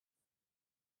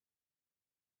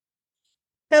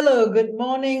Hello, good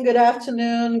morning, good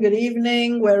afternoon, good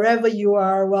evening, wherever you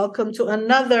are. Welcome to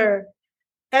another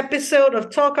episode of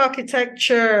Talk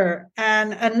Architecture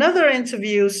and another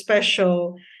interview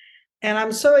special. And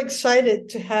I'm so excited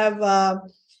to have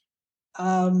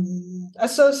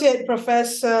Associate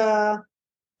Professor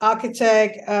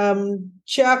Architect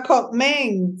Cheah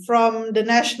Ming from the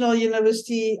National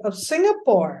University of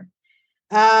Singapore.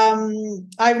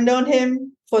 I've known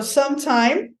him for some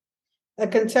time, a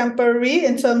contemporary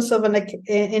in terms of in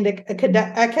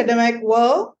the academic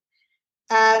world,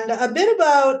 and a bit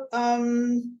about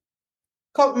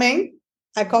Kok Ming.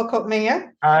 I call Kok Ming, yeah.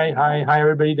 Hi,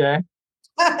 everybody there.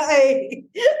 Hi,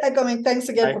 Kok Ming. Thanks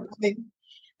again for coming.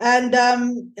 And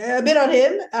a bit on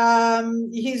him.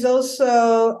 He's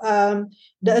also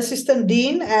the assistant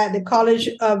dean at the College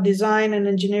of Design and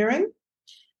Engineering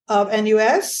of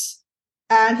NUS,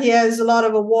 and he has a lot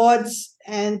of awards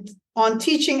and on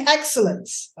teaching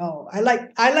excellence. Oh, I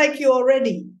like you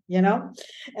already,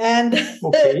 And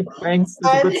okay, thanks.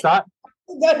 It's a good start.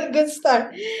 Got a good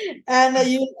start, and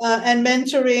and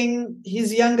mentoring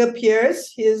his younger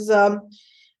peers.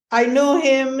 I know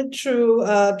him through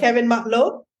Kevin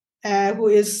Matlow, who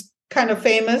is kind of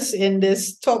famous in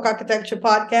this Talk Architecture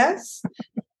podcast.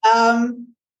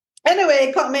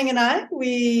 Anyway, Kok Ming and I,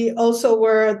 we also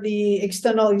were the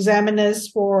external examiners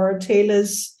for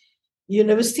Taylor's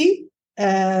University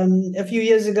a few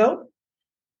years ago.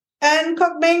 And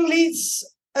Kok Ming leads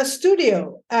a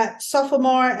studio at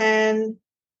sophomore and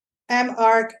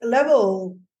M.Arch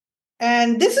level.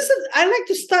 And I like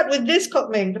to start with this, Kok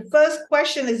Ming. The first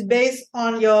question is based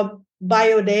on your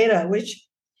biodata, which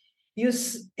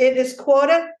it is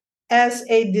quoted as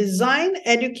a design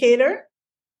educator.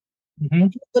 Mm-hmm.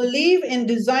 You believe in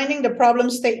designing the problem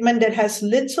statement that has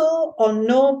little or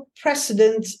no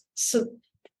precedent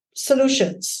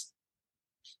solutions.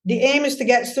 The aim is to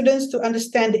get students to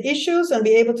understand the issues and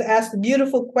be able to ask the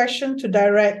beautiful question to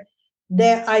direct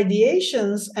their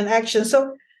ideations and actions.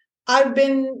 So I've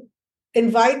been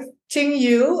inviting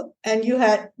you, and you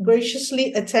had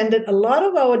graciously attended a lot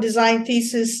of our design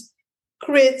thesis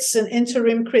crits and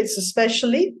interim crits,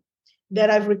 especially that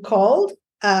I've recalled.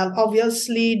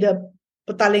 Obviously, the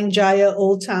Petaling Jaya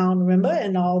Old Town, remember,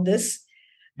 and all this.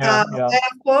 Yeah. And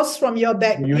of course, from your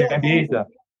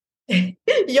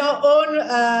your own,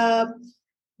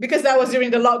 because that was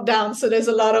during the lockdown, so there's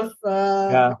a lot of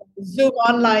Zoom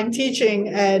online teaching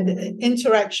and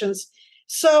interactions.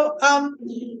 So,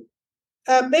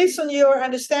 based on your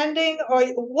understanding, or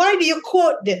why do you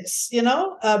quote this?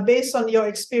 Based on your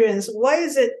experience, why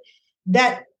is it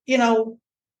that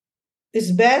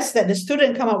it's best that the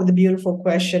student come up with a beautiful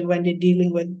question when they're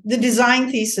dealing with the design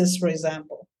thesis, for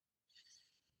example?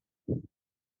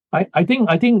 I think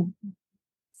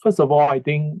first of all, I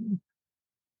think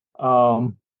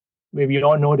maybe you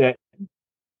all know that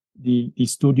the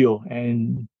studio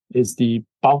and is the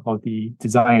bulk of the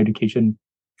design education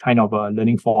kind of a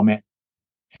learning format,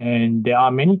 and there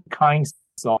are many kinds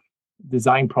of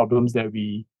design problems that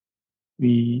we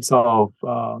sort of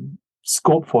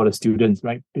scope for the students,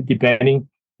 right?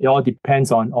 It all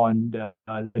depends on the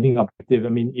learning objective. I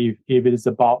mean, if it is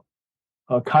about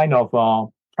a kind of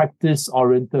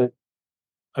practice-oriented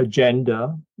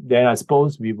agenda, then I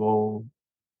suppose we will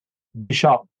dish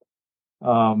out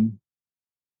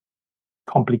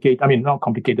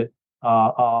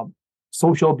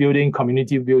social building,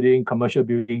 community building, commercial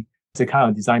building. It's a kind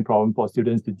of design problem for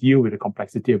students to deal with the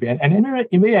complexity of it. And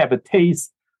it may have a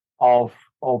taste of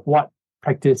what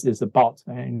practice is about,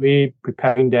 and we're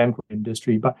preparing them for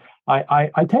industry. But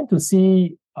I tend to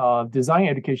see design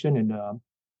education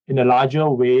in a larger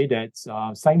way that's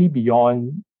slightly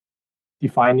beyond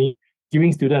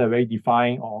giving students a very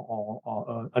defined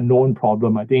or a known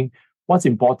problem. I think what's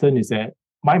important is that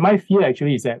my fear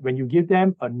actually is that when you give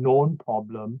them a known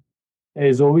problem, there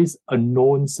is always a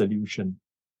known solution.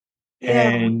 Yeah.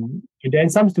 And then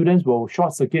some students will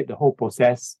short circuit the whole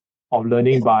process of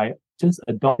learning by just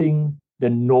adopting the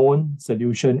known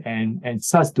solution and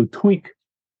starts to tweak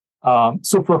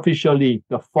superficially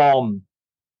the form,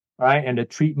 right, and the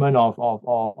treatment of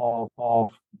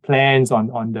plans on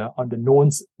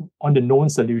the known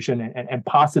solution and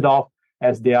pass it off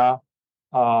as their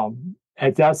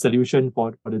solution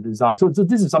for the design. So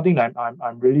this is something that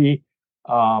I'm really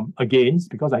against,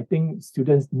 because I think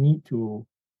students need to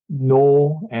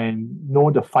know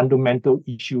the fundamental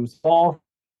issues of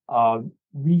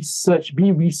be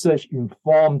research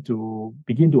informed to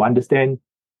begin to understand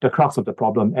the crux of the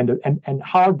problem and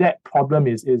how that problem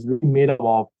is really made up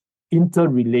of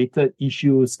interrelated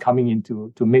issues coming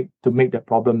into to make that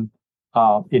problem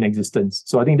in existence.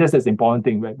 So I think that's the important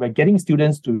thing. We're getting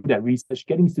students to do that research,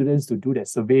 getting students to do that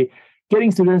survey,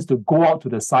 getting students to go out to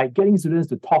the site, getting students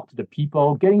to talk to the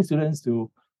people, getting students to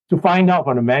find out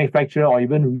from the manufacturer or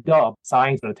even read out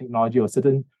science or technology or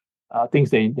certain things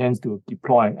they intend to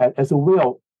deploy as a way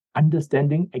of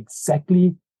understanding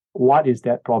exactly what is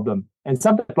that problem. And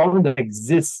sometimes the problem that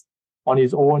exists on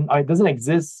its own, it doesn't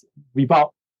exist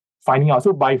without finding out.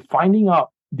 So by finding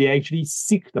out, they actually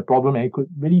seek the problem and could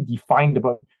really define the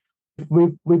problem.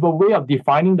 With a way of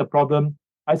defining the problem,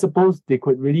 I suppose they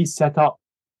could really set up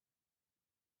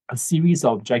a series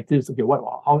of objectives. Okay,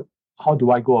 how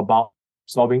do I go about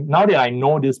solving? Now that I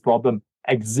know this problem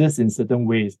exists in certain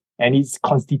ways and its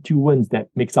constituents that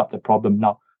makes up the problem,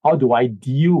 now how do I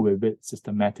deal with it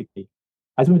systematically?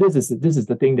 I think this is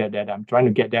the thing that I'm trying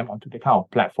to get them onto the kind of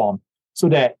platform, so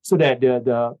that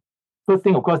the first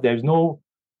thing, of course, there's no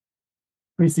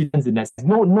precedence in that.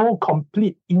 No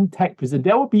complete intact precedent.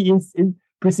 There will be in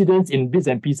precedents in bits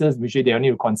and pieces which they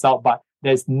need to consult, but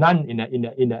there's none in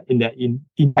the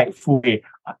intact full way.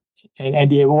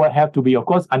 And they will have to be, of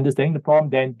course, understanding the problem.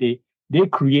 Then they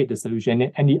create the solution,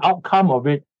 and the outcome of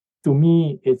it, to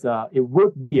me, is it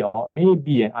would be or may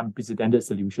be an unprecedented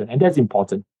solution, and that's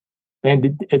important.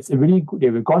 And it's really good.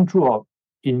 They've gone through a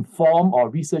informed or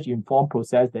research informed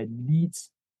process that leads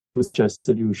to such a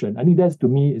solution. I think that's, to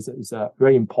me, is a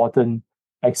very important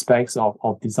aspects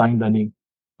of design learning.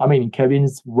 I mean, in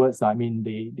Kevin's words, I mean,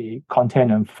 the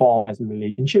content and form as a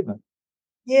relationship.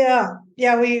 Yeah.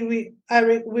 We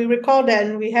recall that,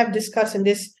 and we have discussed in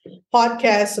this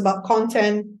podcast about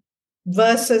content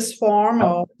versus form,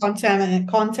 or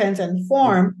content and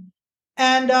form.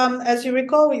 And as you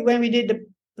recall, when we did the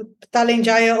Petaling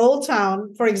Jaya Old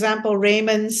Town, for example,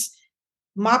 Raymond's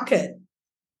market.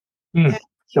 The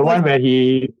one where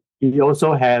he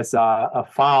also has a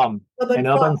farm, an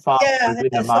urban farm within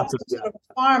the market. Sort of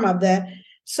farm up there.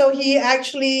 So he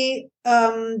actually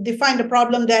defined the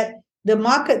problem that the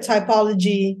market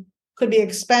typology could be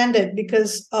expanded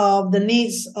because of the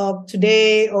needs of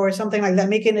today or something like that.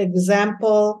 Making an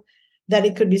example that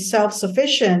it could be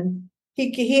self-sufficient.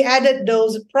 He added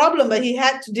those problems, but he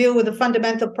had to deal with the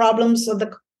fundamental problems of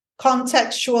the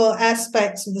contextual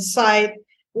aspects of the site,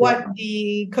 what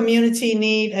the community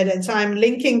need at that time,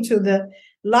 linking to the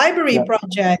library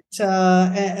project,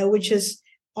 which is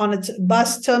on a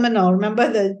bus terminal.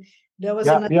 Remember there was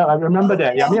I remember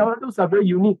that. Yeah, I mean, those are very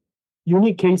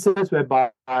unique cases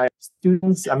whereby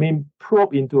students,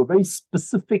 probe into a very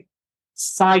specific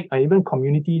site and even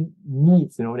community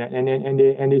needs,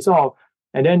 and they sort of,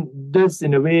 and then this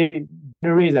in a way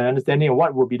generates an understanding of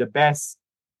what would be the best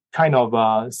kind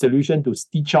of solution to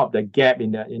stitch up the gap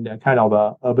in the kind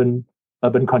of urban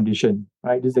condition,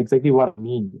 right? This is exactly what I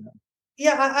mean.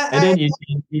 Yeah, and then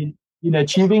in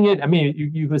achieving it, I mean,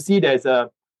 you could see there's a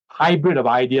hybrid of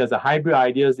ideas. The hybrid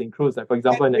ideas includes, like, for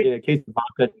example, in the case of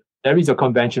market, there is a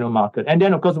conventional market, and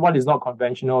then of course what is not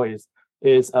conventional is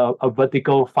a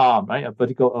vertical farm, right? A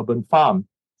vertical urban farm,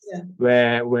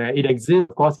 where it exists,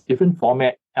 of course, different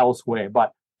format elsewhere,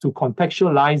 but to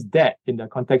contextualize that in the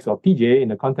context of PJ, in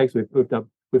the context with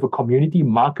a community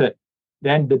market,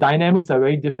 then the dynamics are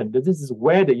very different. This is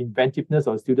where the inventiveness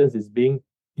of students is being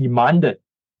demanded,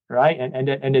 right?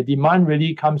 And the demand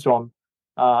really comes from,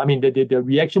 the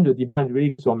reaction to demand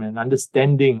really comes from an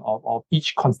understanding of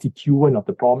each constituent of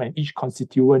the problem and each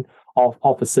constituent of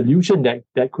a solution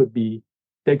that could be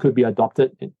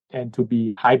adopted and to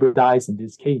be hybridized in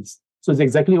this case. So it's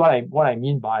exactly what I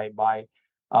mean by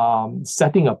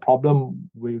setting a problem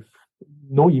with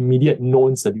no immediate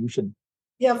known solution.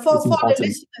 Yeah, for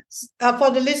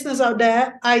the listeners out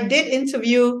there, I did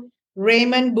interview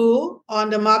Raymond Boo on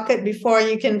the market before.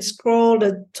 You can scroll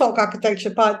the Talk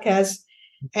Architecture podcast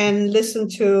and listen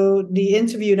to the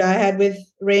interview that I had with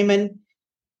Raymond.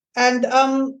 And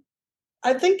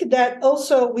I think that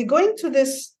also we go into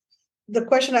the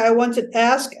question that I wanted to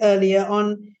ask earlier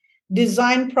on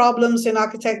design problems in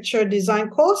architecture design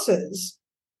courses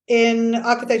in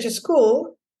architecture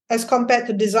school as compared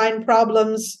to design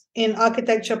problems in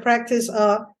architecture practice.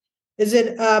 What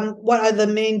are the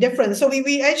main difference? So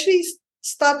we actually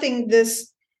starting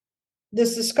this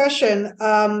discussion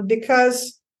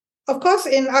because, of course,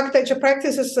 in architecture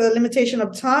practice is a limitation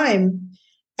of time,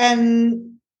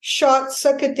 and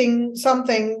short-circuiting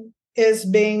something is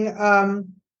being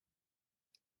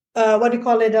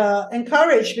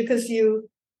encouraged, because you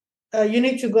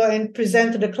need to go and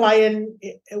present to the client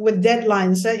with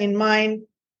deadlines in mind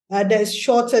that is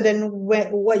shorter than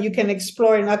what you can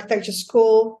explore in architecture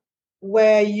school,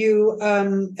 where you,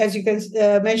 as you can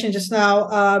mention just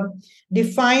now,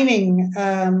 defining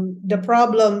the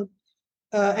problem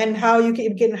and how you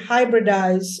can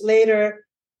hybridize later,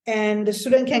 and the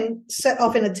student can set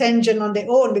off in a tangent on their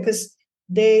own, because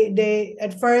they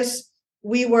at first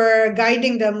we were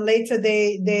guiding them. Later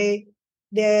they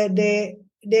became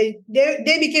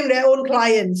their own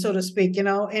client, so to speak, in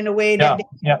a way that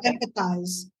they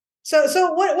empathize.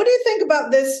 So what do you think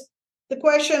about this? The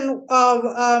question of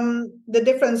the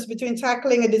difference between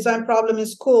tackling a design problem in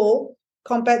school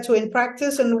compared to in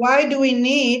practice, and why do we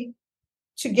need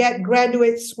to get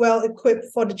graduates well equipped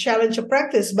for the challenge of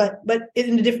practice, but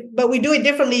we do it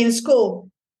differently in school.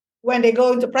 When they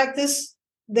go into practice,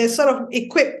 they're sort of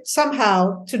equipped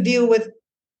somehow to deal with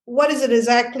what is it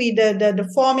exactly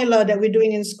the formula that we're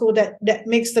doing in school that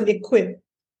makes them equipped.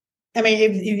 I mean,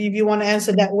 if you want to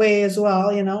answer that way as well,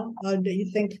 do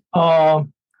you think? I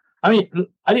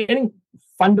think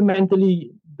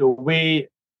fundamentally the way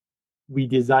we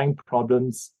design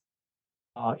problems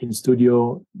in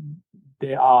studio,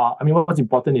 what's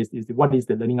important is what is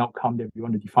the learning outcome that we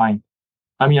want to define.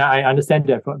 I understand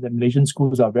that the Malaysian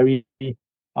schools are very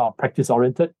practice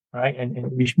oriented, right?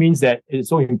 And which means that it's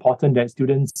so important that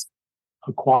students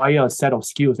acquire a set of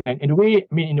skills. And in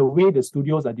the way the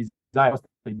studios are designed,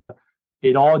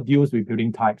 it all deals with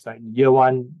building types. Right? In year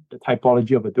one, the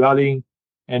typology of a dwelling,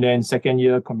 and then second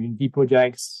year, community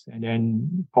projects, and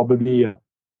then probably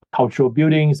cultural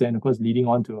buildings, and of course leading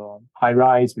on to a high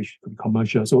rise, which could be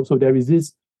commercial. So there is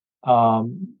this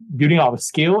building our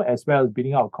scale as well as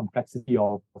building our complexity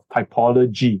of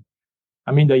typology.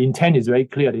 The intent is very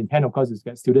clear. The intent, of course, is to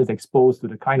get students exposed to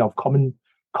the kind of common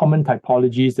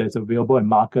typologies that's available in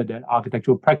market that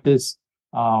architectural practice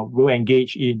will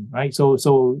engage in, right? So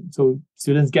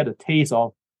students get a taste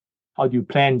of how do you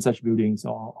plan such buildings,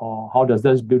 or how does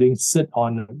this building sit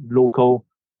on local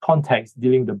context,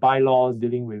 dealing with the bylaws,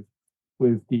 dealing with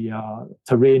the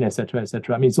terrain, etc.,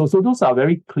 etc. So those are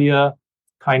very clear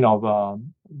kind of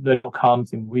learning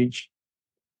outcomes in which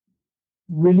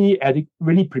really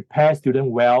prepare students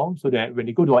well, so that when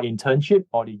they go to an internship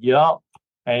or the year out,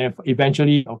 and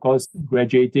eventually, of course,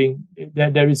 graduating,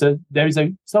 there is a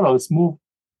sort of a smooth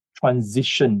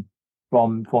transition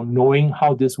from knowing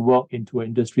how this works into an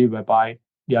industry whereby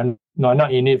they are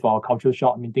not in it for a cultural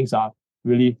shock. Things are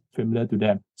really familiar to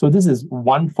them. So this is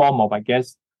one form of, I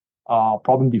guess,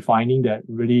 problem defining that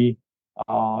really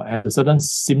has a certain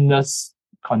seamless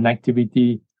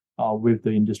connectivity with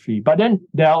the industry. But then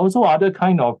there are also other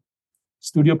kind of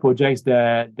studio projects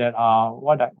that are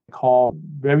what I call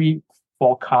very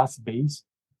forecast based,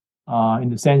 in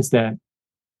the sense that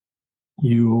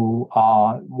you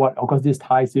are of course this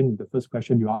ties in with the first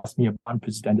question you asked me about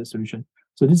unprecedented solution.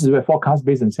 So this is where forecast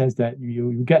based in the sense that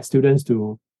you get students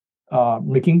to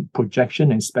making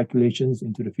projection and speculations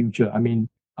into the future.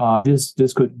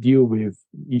 This could deal with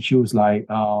issues like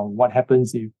what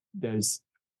happens if there's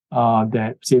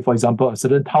that, say, for example, a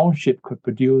certain township could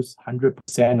produce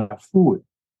 100% of food,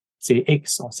 say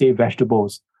eggs or say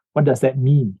vegetables. What does that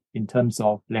mean in terms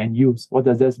of land use? What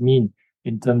does that mean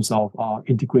in terms of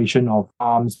integration of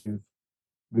farms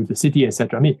with the city,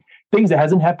 etc.? Things that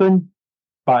hasn't happened,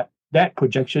 but that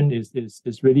projection is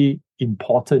really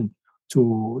important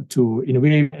to in a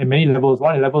way at many levels.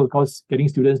 One level, of course, getting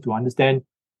students to understand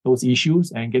those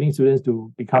issues and getting students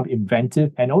to become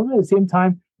inventive, and also at the same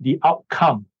time, the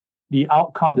outcome, the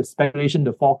speculation,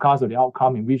 the forecast of the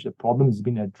outcome in which the problem is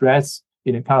being addressed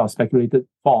in a kind of speculated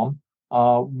form,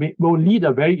 will lead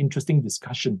a very interesting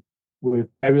discussion with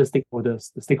various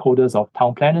stakeholders, the stakeholders of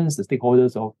town planners, the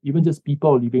stakeholders of even just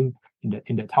people living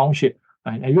in the township,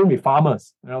 and even with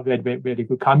farmers, where they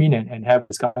could come in and have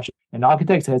discussion. And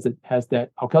architects has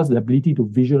that, of course, the ability to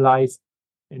visualize,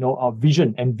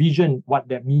 envision what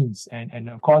that means. And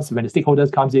of course, when the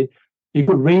stakeholders comes in, it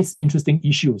could raise interesting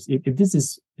issues. If this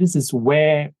is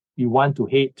where we want to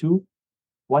head to,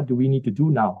 what do we need to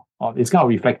do now? It's kind of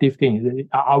a reflective thing.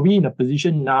 Are we in a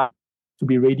position now to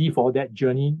be ready for that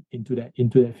journey into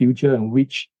that future in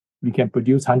which we can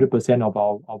produce 100%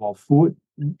 of our food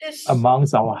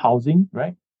amongst our housing,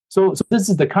 right? So this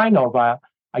is the kind of I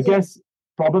guess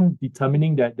problem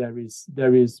determining that there is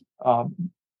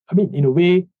in a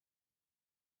way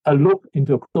a look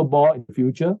into a crystal ball in the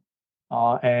future,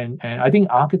 and I think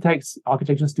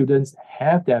architecture students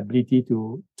have the ability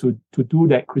to do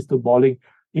that crystal balling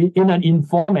in an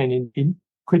informed and in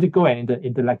critical and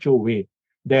intellectual way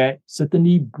that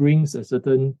certainly brings a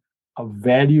certain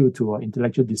value to our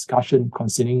intellectual discussion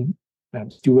concerning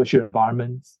stewardship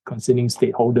environments, concerning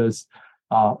stakeholders,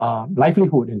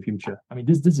 livelihood in the future.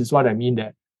 This is what I mean,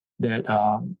 that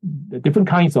the different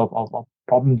kinds of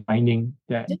problem finding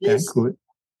that could.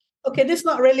 Okay, this is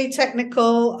not really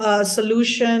technical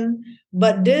solution,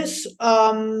 but this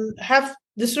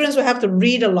the students will have to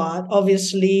read a lot,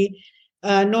 obviously,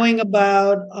 knowing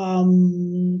about,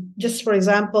 just for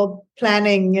example,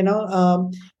 planning,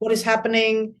 what is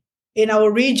happening in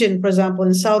our region, for example,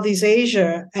 in Southeast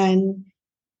Asia, and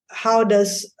how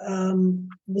does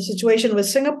the situation with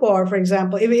Singapore, for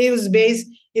example, if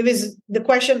the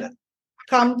question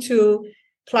come to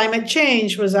climate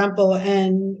change, for example,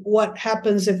 and what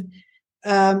happens if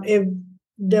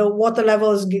the water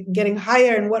level is getting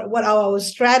higher, and what are our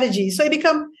strategies? So it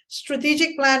becomes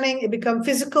strategic planning, it becomes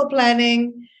physical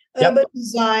planning, urban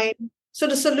design. So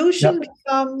the solution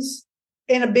becomes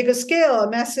in a bigger scale, a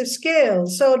massive scale.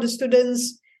 So the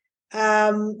students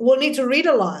will need to read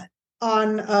a lot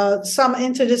on some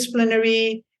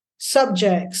interdisciplinary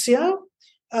subjects,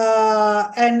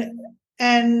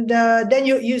 and then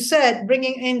you said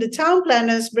bringing in the town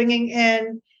planners, bringing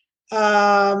in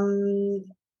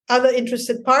other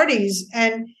interested parties,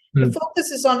 and the focus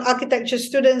is on architecture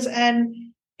students, and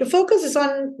the focus is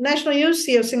on National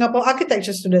University of Singapore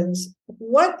architecture students.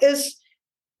 What is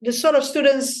the sort of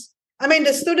students? I mean,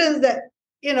 the students that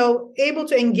able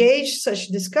to engage such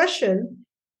discussion.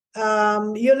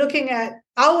 You're looking at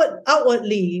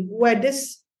outwardly where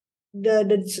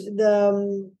the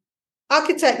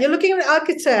architect. You're looking at an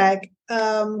architect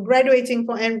graduating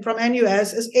from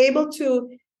NUS is able to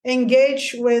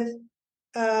engage with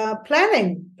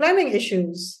planning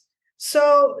issues.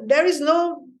 So there is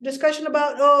no discussion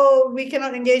about, we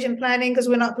cannot engage in planning because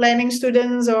we're not planning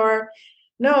students, or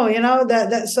no,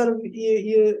 that sort of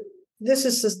this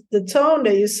is the tone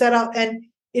that you set up, and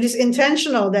it is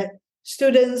intentional that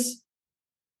students,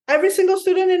 every single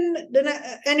student in the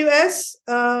NUS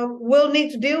will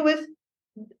need to deal with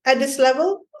at this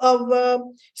level of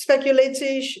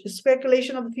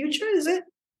speculation of the future, is it?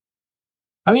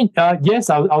 I mean, yes,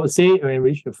 I would say when we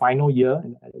reach the final year,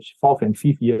 fourth and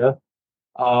fifth year,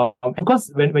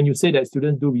 because when you say that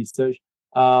students do research,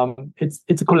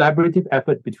 it's a collaborative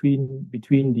effort between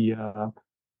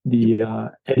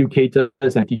the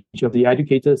educators and teachers. The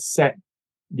educators set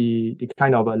the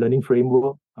kind of a learning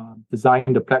framework, design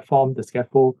the platform, the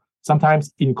scaffold,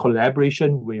 sometimes in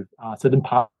collaboration with certain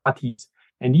parties.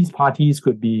 And these parties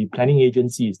could be planning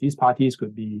agencies. These parties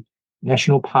could be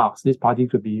national parks. This party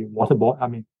could be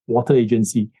water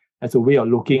agency, as a way of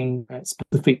looking at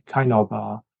specific kind of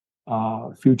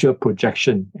future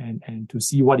projection and to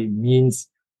see what it means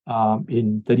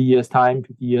in 30 years time,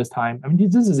 50 years time. I mean,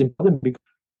 this is important because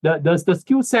the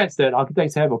skill sets that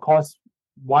architects have, of course,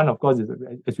 one, of course, is,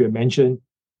 as we have mentioned,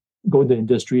 go to the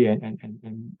industry and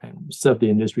serve the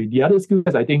industry. The other skill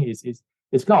sets, I think, is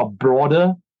kind of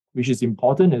broader, which is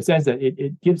important in the sense that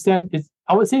it gives them,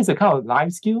 I would say it's a kind of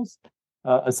life skills,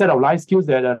 a set of life skills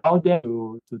that allow them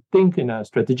to think in a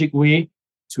strategic way,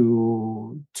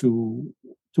 to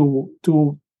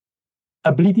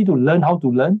ability to learn how to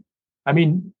learn. I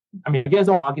mean, I guess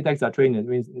all architects are trained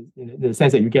in the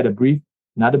sense that you get a brief,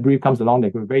 another brief comes along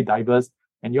that could be very diverse,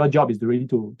 and your job is really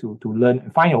to learn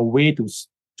and find a way to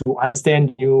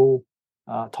understand new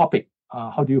topic.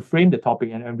 How do you frame the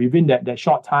topic, and within that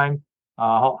short time,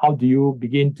 how do you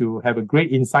begin to have a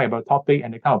great insight about topic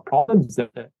and the kind of problems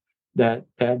that the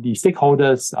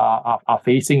stakeholders are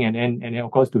facing, and then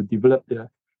of course to develop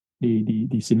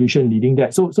the solution leading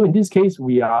that. So in this case,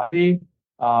 we are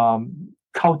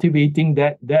cultivating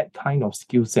that kind of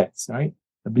skill sets, right?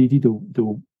 Ability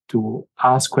to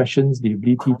ask questions, the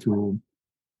ability to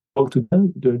talk to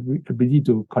them, the ability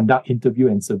to conduct interview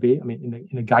and survey. I mean,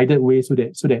 in a guided way, so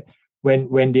that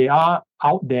when they are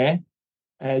out there,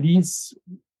 at least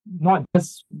not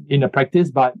just in the practice,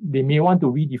 but they may want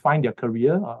to redefine their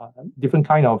career, different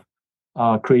kind of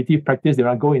creative practice they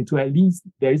want to go into. At least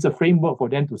there is a framework for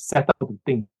them to set up to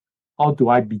think. How do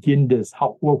I begin this?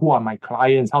 Who are my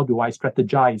clients? How do I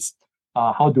strategize?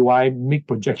 How do I make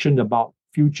projections about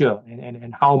future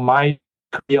and how my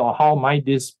career or how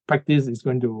this practice is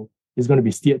going to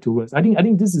be steered towards? I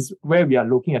think this is where we are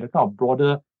looking at the kind of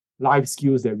broader life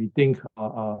skills that we think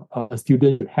a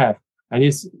student should have, and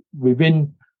it's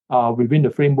within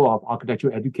the framework of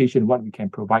architectural education what we can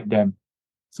provide them,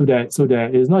 so that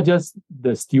it's not just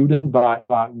the student, but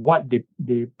what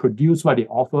they produce, what they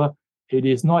offer. It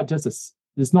is not just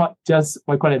what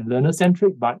I call it learner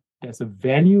centric, but there's a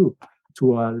value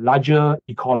to a larger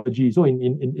ecology. So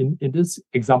in this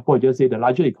example, I just say the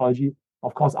larger ecology,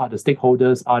 of course, are the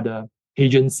stakeholders, are the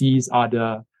agencies, are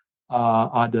the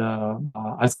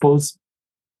I suppose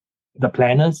the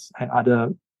planners, and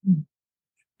other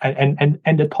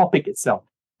and the topic itself,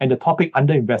 and the topic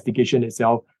under investigation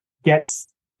itself gets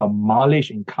a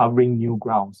mileage in covering new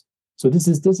grounds. So this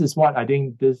is what I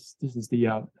think this is the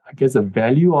I guess the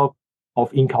value of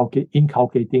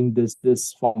inculcating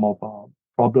this form of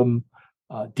problem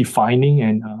defining,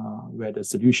 and where the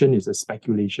solution is a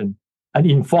speculation, an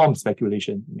informed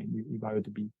speculation. I mean, if I were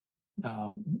to be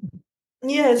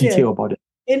detailed about it.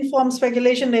 Informed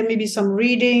speculation. There may be some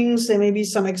readings. There may be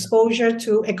some exposure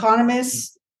to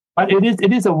economists. But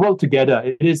it is a work together.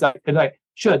 It is like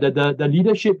sure the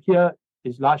leadership here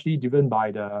is largely driven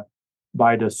by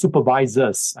the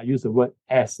supervisors. I use the word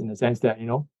 "s" in the sense that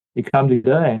they come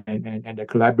together and the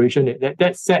collaboration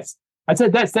that sets. I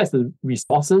said that sets the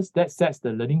resources, that sets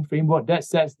the learning framework, that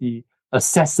sets the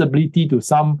accessibility to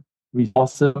some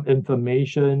resources,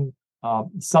 information,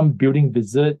 some building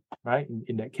visit, right?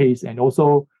 In that case, and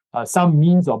also some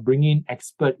means of bringing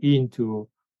expert in to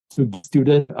give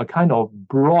students a kind of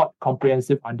broad,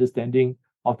 comprehensive understanding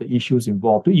of the issues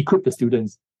involved, to equip the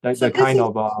students. This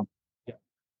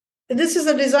is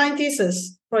a design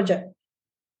thesis project.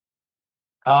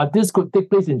 This could take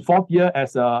place in fourth year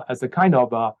as a kind of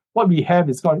what we have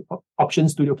is called option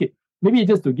studio. Okay, maybe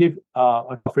just to give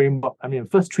a framework. I mean, the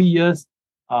first 3 years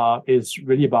is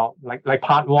really about like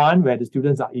part one, where the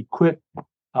students are equipped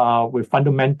with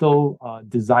fundamental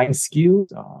design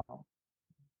skills,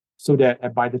 so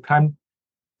that by the time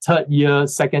third year,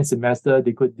 second semester,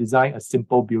 they could design a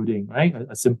simple building, right?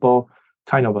 A simple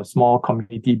kind of a small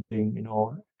community building,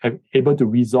 able to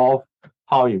resolve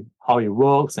how it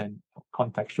works and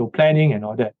contextual planning and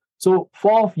all that. So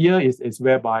fourth year is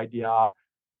whereby they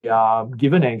are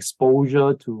given an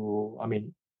exposure to, I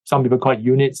mean, some people call it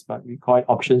units, but we call it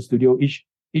option studio. Each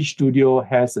studio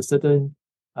has a certain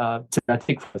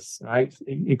thematic first, right?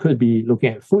 It could be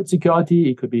looking at food security.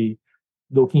 It could be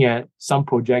looking at some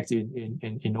projects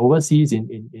in overseas,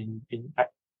 in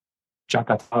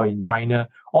Jakarta or in China,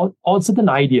 or certain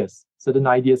ideas,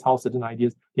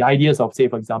 the ideas of, say,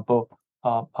 for example,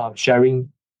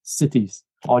 sharing cities,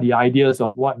 or the ideas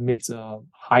of what makes a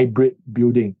hybrid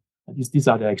building. These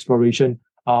are the exploration.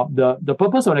 The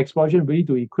purpose of the exploration really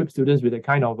to equip students with a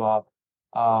kind of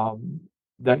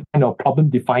problem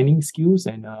defining skills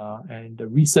and the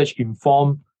research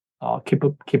informed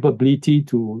capability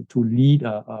to lead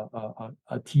a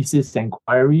thesis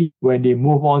inquiry when they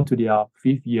move on to their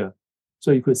fifth year.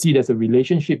 So you could see there's a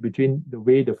relationship between the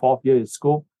way the fourth year is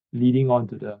scoped leading on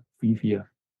to the fifth year.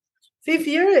 Fifth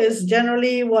year is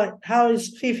generally what? How is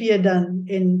fifth year done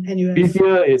in NUS? Fifth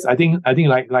year is I think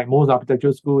like most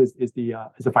architectural school is the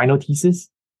final thesis,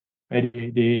 where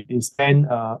they spend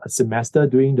a semester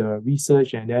doing the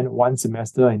research and then one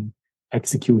semester in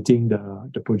executing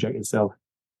the project itself,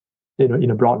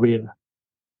 in a broad way.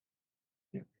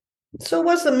 Yeah. So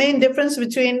what's the main difference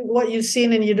between what you've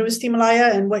seen in University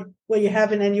Malaya and what you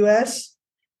have in NUS?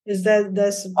 Is that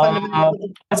there's I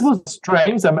suppose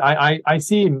strengths. I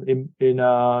see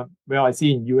I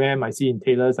see in UM, I see in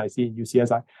Taylor's, I see in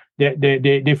UCS.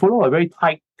 They follow a very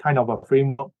tight kind of a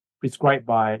framework prescribed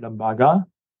by Lembaga,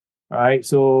 right?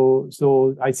 So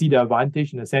I see the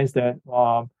advantage in the sense that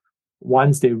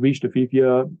once they reach the fifth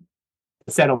year,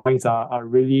 the set of points are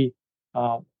really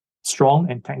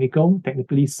strong and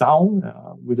technically sound,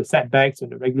 with the setbacks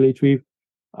and the regulatory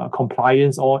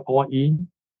compliance all in.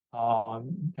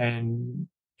 And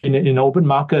in an open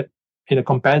market, in a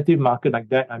competitive market like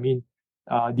that, I mean,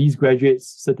 these graduates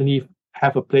certainly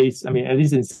have a place. I mean, at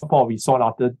least in Singapore, we sought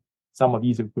after some of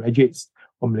these graduates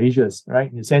from Malaysia, right?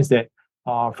 In the sense that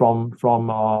from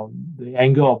the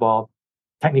angle of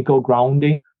technical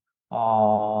grounding,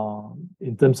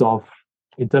 in terms of,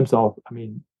 I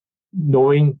mean,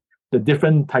 knowing the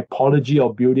different typology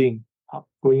of building,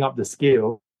 going up the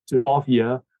scale to fourth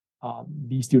year.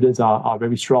 These students are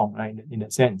very strong, right, in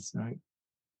that sense, right?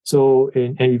 So,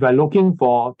 and if I'm looking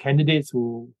for candidates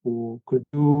who could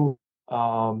do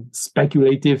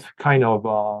speculative kind of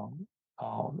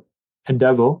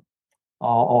endeavor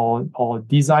or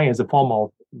design as a form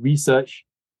of research,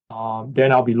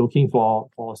 then I'll be looking for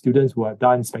students who have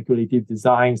done speculative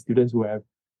design, students who have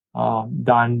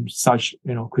done such,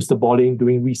 crystal balling,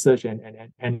 doing research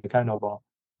and kind of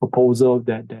proposal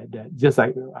that just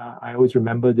like I always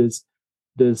remember this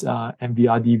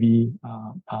MVRDV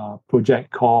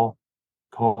project called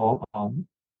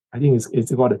I think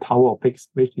it's called the Tower of Pigs,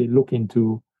 which they look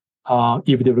into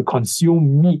if they will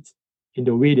consume meat in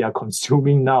the way they are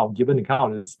consuming now, given the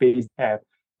kind of space they have,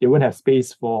 they won't have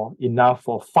space enough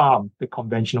for the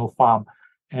conventional farm,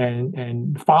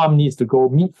 and farm needs to go,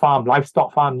 meat farm,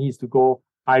 livestock farm needs to go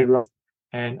higher.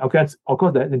 And of course,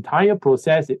 the entire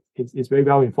process is very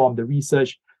well informed. The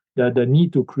research, the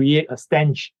need to create a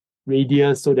stench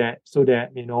radius so that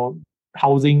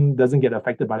housing doesn't get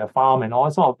affected by the farm and all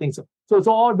sort of things. So it's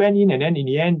all went in, and then in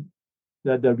the end,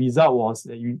 the result was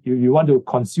that you want to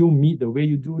consume meat the way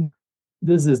you do.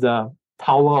 This is the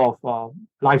tower of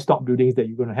livestock buildings that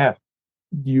you're going to have.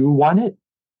 Do you want it?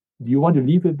 Do you want to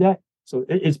live with that? So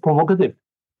it's provocative.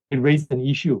 It raises an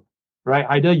issue, right?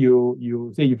 Either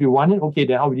you say, if you want it, okay,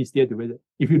 then how will you stay with it?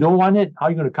 If you don't want it, how are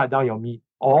you going to cut down your meat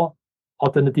or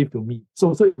alternative to meat?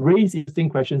 So it raises interesting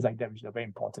questions like that, which are very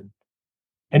important.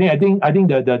 And then I think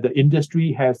the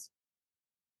industry has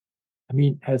a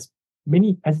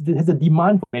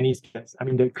demand for many skills. I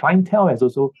mean, the clientele has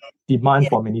also demand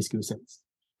for many skill sets.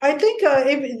 I think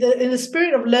in the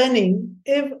spirit of learning,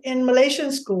 if in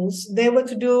Malaysian schools they were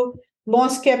to do more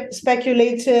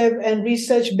speculative and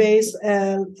research-based,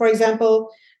 for example,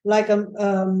 like a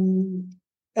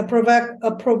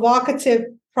provocative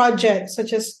project,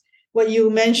 such as what you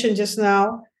mentioned just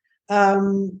now,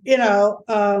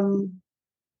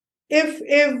 it's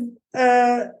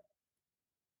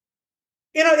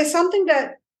something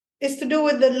that is to do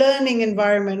with the learning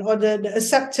environment or the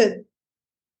accepted.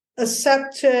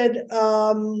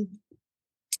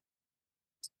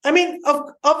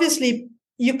 Obviously,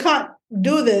 you can't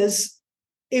do this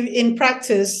in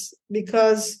practice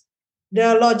because there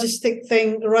are logistical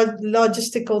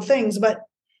things. But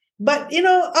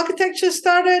architecture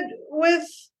started with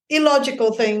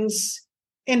illogical things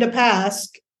in the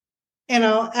past,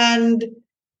 and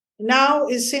now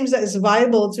it seems that it's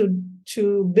viable to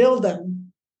build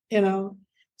them,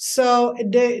 So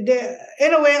they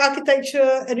in a way,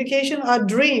 architecture education are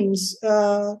dreams,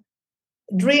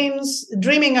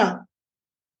 dreaming up,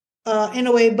 in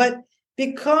a way. But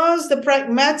because the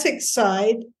pragmatic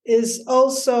side is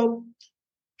also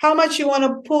how much you want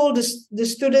to pull the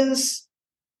students'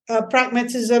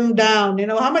 pragmatism down.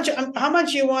 How much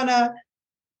you want to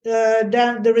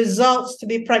the results to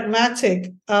be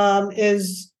pragmatic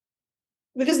is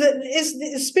because it's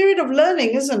the spirit of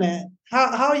learning, isn't it?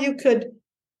 How you could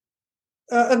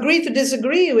agree to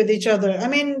disagree with each other. I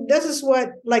mean, this is what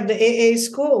like the AA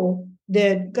school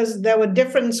did, because there were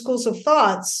different schools of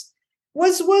thoughts.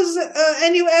 Was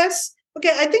NUS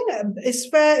okay? I think it's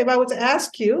fair if I were to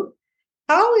ask you,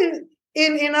 how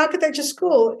in architecture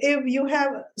school, if you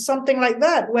have something like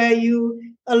that where you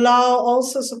allow all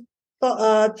sorts of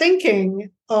thinking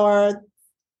or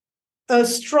a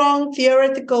strong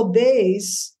theoretical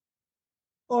base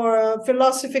or a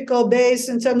philosophical base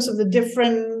in terms of the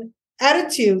different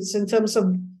attitudes, in terms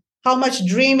of how much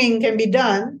dreaming can be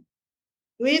done.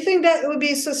 Do you think that it would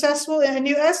be successful in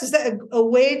the US? Is that a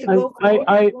way to go forward?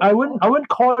 I wouldn't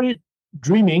call it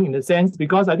dreaming in a sense,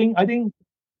 because I think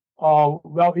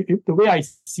the way I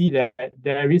see that,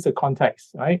 there is a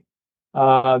context, right?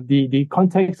 The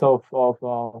context of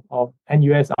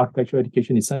NUS architectural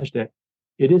education is such that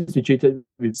it is situated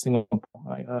with Singapore,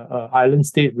 right? Island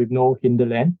state with no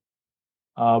hinterland,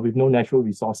 with no natural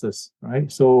resources,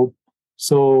 right? So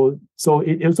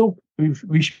it also,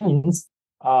 which means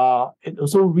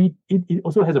it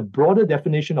also has a broader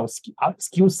definition of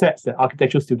skill sets that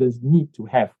architectural students need to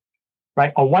have,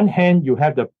 right? On one hand, you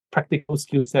have the practical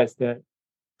skill sets that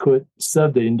could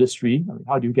serve the industry. I mean,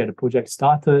 how do you get a project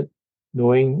started?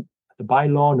 Knowing the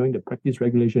bylaw, knowing the practice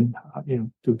regulation,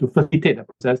 to facilitate the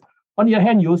process. On the other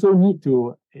hand, you also need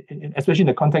to, especially in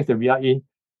the context that we are in,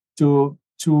 to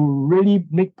really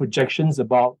make projections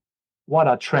about what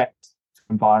are threats to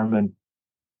the environment.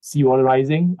 Seawater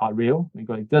rising are real,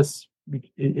 because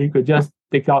it could just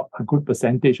take out a good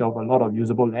percentage of a lot of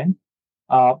usable land.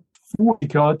 Food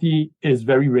security is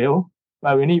very real,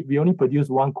 but we only produce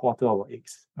 1/4 of our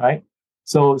eggs, right?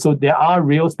 So there are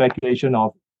real speculation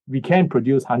of we can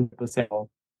produce 100% of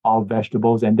our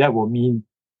vegetables, and that will mean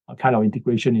a kind of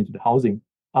integration into the housing.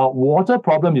 Water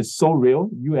problem is so real.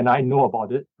 You and I know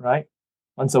about it, right?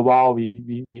 Once a while,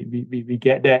 we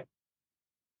get that.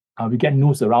 We get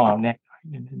noose around our neck,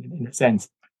 in a sense,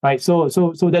 right? So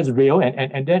that's real,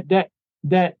 and that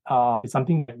is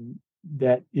something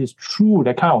that is true.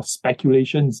 That kind of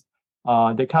speculations,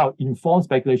 that kind of informed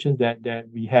speculations that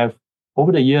we have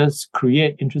over the years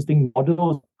create interesting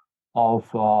models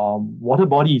of water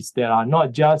bodies that are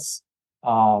not just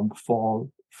for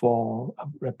a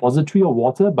repository of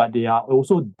water, but they are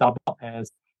also double up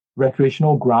as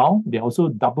recreational ground. They also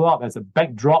double up as a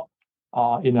backdrop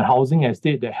in a housing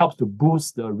estate that helps to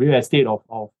boost the real estate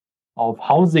of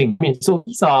housing. I mean, so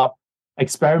these are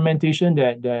experimentation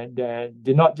that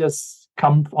did not just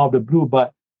come out of the blue,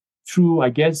 but through, I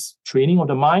guess, training of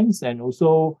the minds, and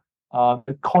also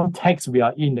the context we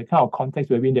are in, the kind of context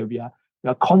we're in, that we are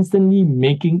constantly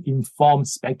making informed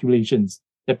speculations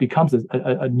that becomes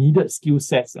a needed skill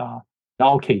set in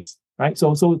our case, right?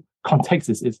 So context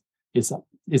is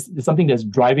something that's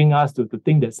driving us to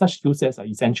think that such skill sets are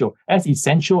essential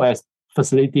as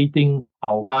facilitating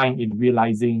our mind in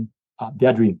realizing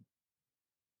their dream.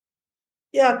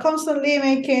 constantly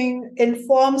making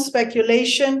informed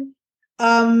speculation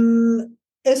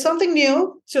is something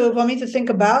new for me to think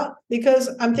about, because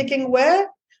I'm thinking, where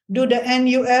do the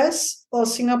NUS or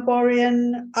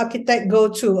Singaporean architect go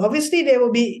to? Obviously, they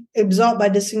will be absorbed by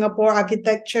the Singapore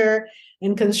architecture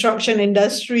and construction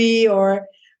industry, or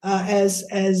as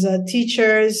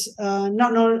teachers,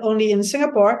 not only in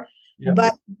Singapore,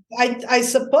 but I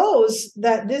suppose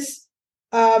that this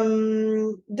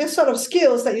sort of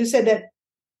skills that you said that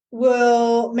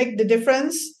will make the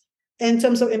difference in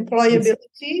terms of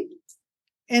employability,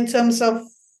 in terms of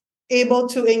able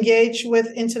to engage with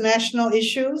international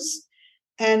issues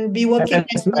and be working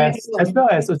as well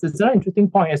as it's an interesting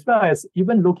point, as well as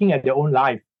even looking at their own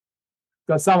life,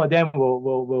 because some of them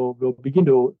will begin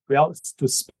to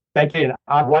speculate and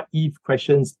ask what if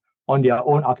questions on their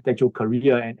own architectural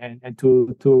career, and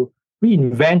to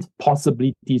reinvent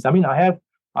possibilities. I mean, I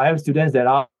have students that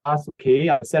ask, okay,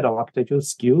 a set of architectural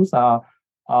skills.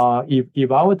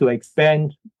 If I were to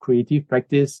expand creative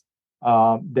practice,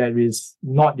 that is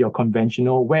not your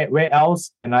conventional, where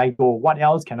else can I go? What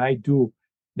else can I do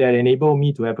that enable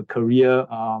me to have a career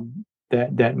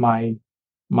that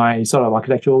my sort of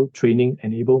architectural training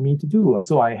enable me to do?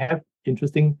 So I have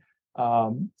interesting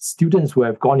students who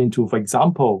have gone into, for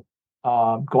example,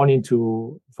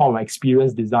 form of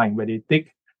experience design, where they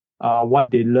take what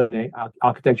they learn in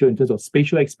architecture in terms of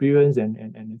spatial experience and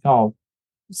kind of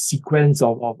sequence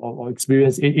of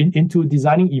experience into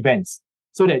designing events,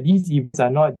 so that these events are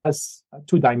not just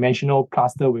two-dimensional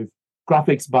plaster with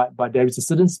graphics, but there is a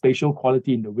certain spatial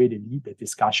quality in the way they lead the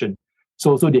discussion.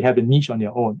 So they have a niche on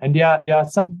their own. And there are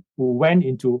some who went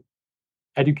into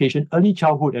education, early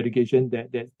childhood education,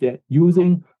 that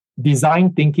using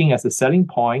design thinking as a selling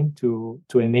point to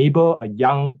enable a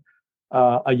young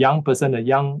person, a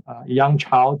young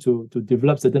child to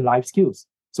develop certain life skills.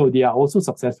 So they are also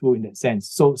successful in that sense.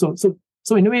 So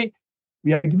in a way,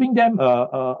 we are giving them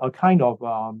a kind of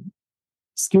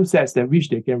skill sets that which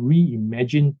they can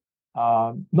reimagine,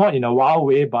 not in a wild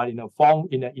way, but in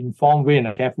an informed way and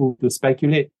a careful to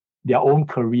speculate their own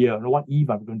career. What if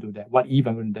I'm going to do that? What if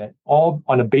I'm going to do that? All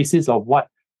on the basis of what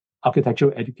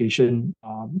architectural education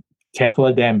can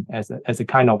offer them as a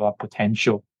kind of a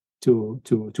potential to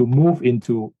move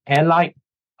into allied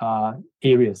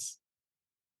areas.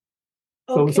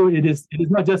 Okay. So it is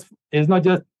not just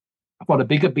for the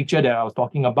bigger picture that I was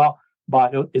talking about,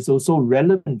 but it's also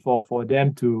relevant for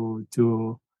them to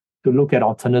look at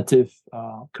alternative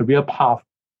career path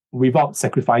without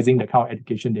sacrificing the kind of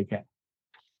education they get.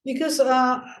 Because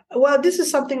this is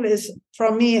something that is,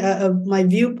 from me, my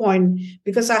viewpoint,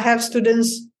 because I have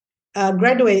students,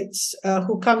 graduates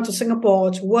who come to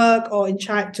Singapore to work, or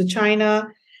to China,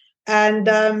 and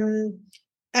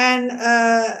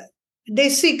they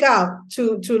seek out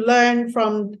to learn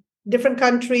from different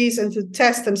countries and to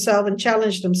test themselves and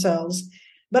challenge themselves.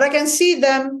 But I can see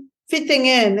them fitting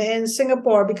in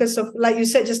Singapore because of, like you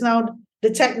said just now,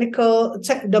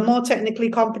 the more technically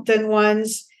competent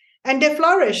ones, and they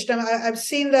flourished. And I've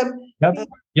seen them.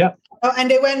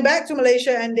 And they went back to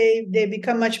Malaysia and they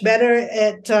become much better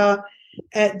at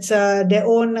their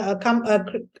own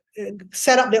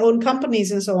set up their own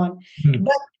companies and so on.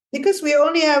 But because we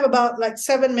only have about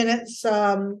 7 minutes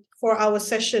for our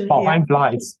session. Time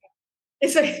flies.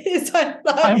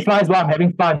 Time flies while I'm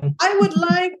having fun. I would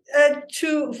like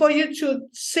for you to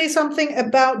say something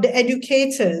about the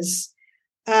educators,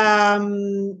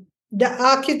 the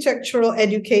architectural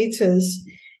educators,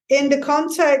 in the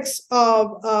context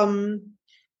of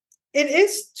it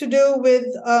is to do with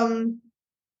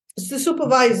the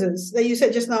supervisors that you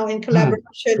said just now, in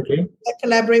collaboration, that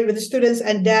collaborate with the students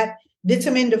and that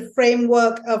determine the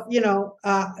framework of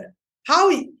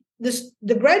how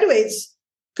the graduates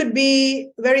could be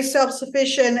very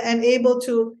self-sufficient and able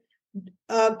to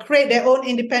create their own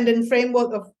independent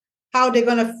framework of how they're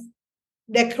going to,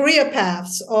 their career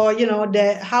paths, or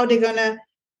how they're going to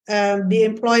be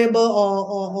employable,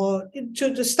 or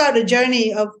to start a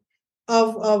journey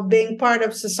of being part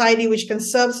of society which can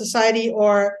serve society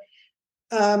or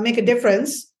make a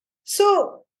difference.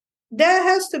 So there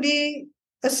has to be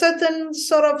a certain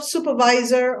sort of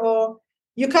supervisor, or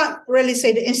you can't really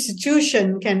say the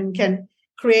institution can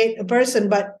create a person,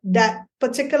 but that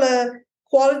particular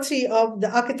quality of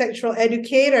the architectural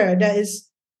educator that is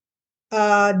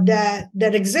that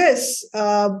exists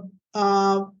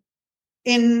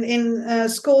in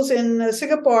schools in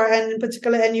Singapore and in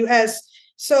particular NUS.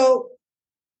 So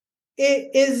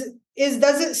does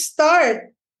it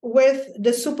start with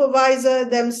the supervisor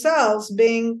themselves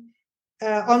being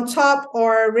on top,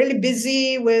 or really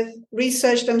busy with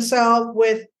research themselves,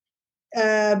 with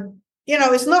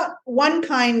it's not one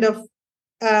kind of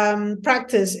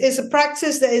practice is a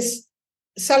practice that is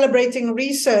celebrating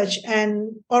research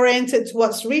and oriented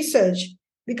towards research,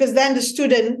 because then the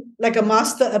student, like a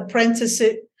master apprentice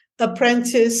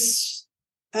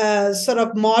sort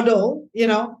of model,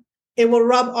 it will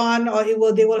rub on, or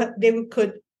they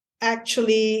could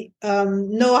actually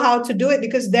know how to do it,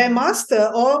 because their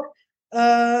master or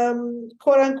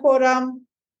quote unquote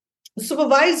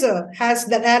supervisor has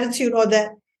that attitude, or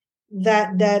that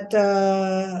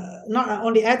not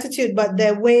only attitude but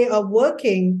their way of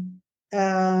working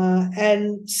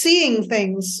and seeing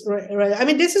things. Right. I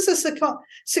mean, this is a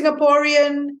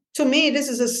Singaporean. To me, this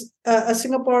is a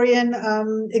Singaporean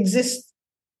existence.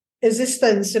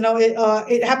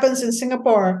 It happens in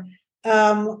Singapore.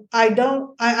 I'm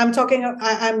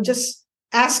just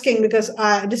asking because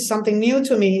this is something new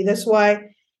to me. That's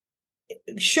why,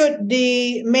 should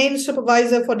the main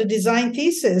supervisor for the design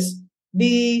thesis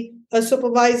be a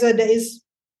supervisor that is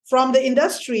from the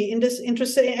industry,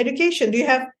 interested in education? Do you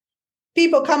have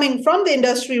people coming from the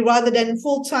industry rather than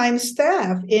full-time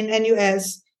staff in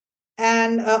NUS?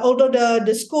 And although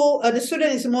the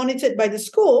student is monitored by the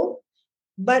school,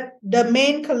 but the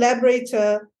main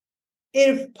collaborator,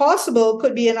 if possible,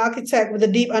 could be an architect with a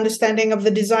deep understanding of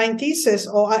the design thesis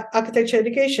or architecture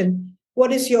education.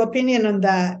 What is your opinion on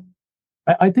that?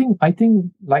 I think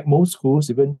like most schools,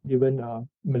 even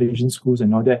Malaysian schools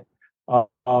and all that,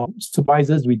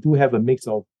 supervisors, we do have a mix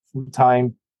of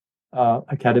full-time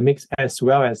academics as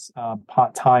well as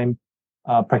part-time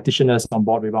practitioners on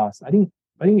board with us. I think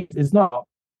it's not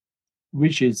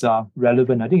which is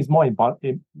relevant. I think it's more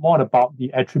about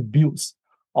the attributes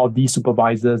of these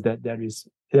supervisors to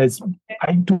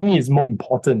me is more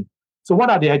important. So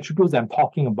what are the attributes I'm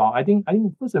talking about? I think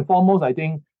first and foremost, I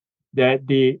think that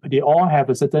they all have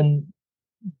a certain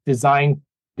design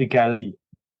criticality,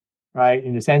 right?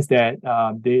 In the sense that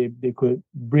they could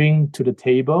bring to the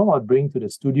table or bring to the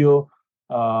studio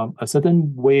a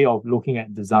certain way of looking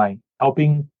at design,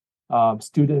 helping give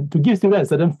students a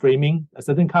certain framing, a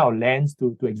certain kind of lens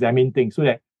to examine things, so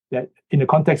that in the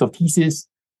context of thesis,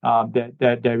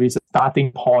 that there is a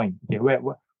starting point. Okay,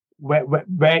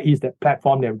 where is the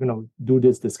platform that we're going to do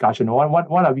this discussion? Or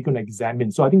what are we going to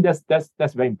examine? So I think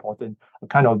that's very important. A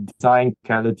kind of design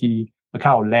quality, a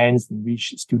kind of lens in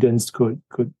which students could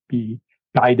be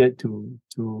guided to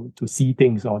see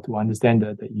things or to understand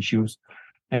the issues.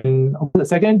 And the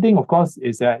second thing, of course,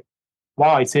 is that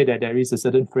while I say that there is a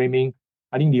certain framing,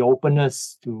 I think the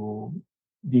openness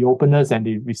and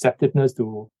the receptiveness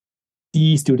to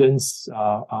see students'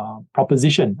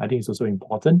 proposition, I think is also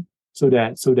important. So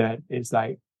that it's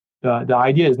like the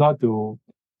idea is not to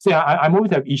say I'm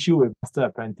always have issue with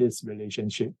master-apprentice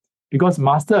relationship, because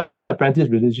master-apprentice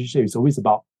relationship is always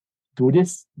about do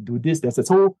this. There's a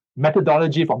whole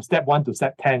methodology from step 1 to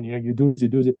step 10. You do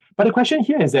this. But the question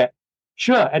here is that,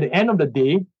 sure, at the end of the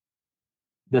day,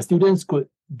 the students could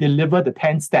deliver the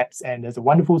 10 steps and there's a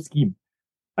wonderful scheme.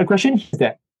 My question is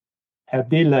that, have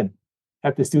they learned?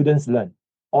 Have the students learned?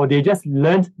 Or they just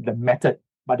learned the method,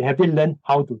 but have they learned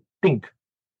how to think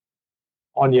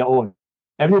on their own?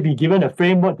 Have they been given a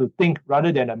framework to think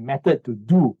rather than a method to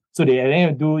do? So at the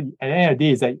end of the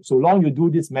day, is like, so long you do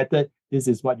this method, this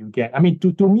is what you get. I mean,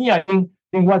 to me, I think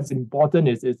what's important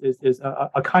is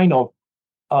a kind of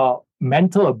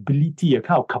mental ability, a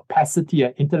kind of capacity,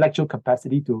 an intellectual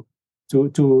capacity to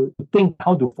think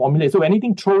how to formulate. So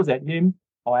anything throws at him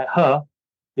or at her,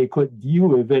 they could deal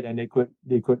with it and they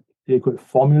could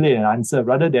formulate an answer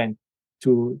rather than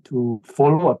to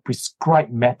follow a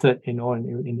prescribed method, in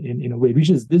a way,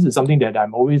 this is something that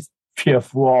I'm always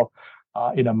fearful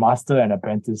of in a master and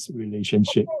apprentice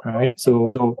relationship, right?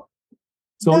 So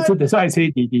that's why I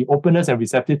say the openness and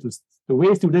receptive to the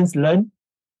way students learn,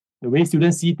 the way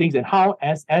students see things, and how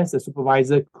as a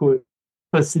supervisor could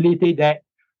facilitate that.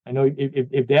 I know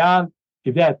if there are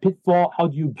a pitfall, how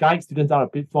do you guide students out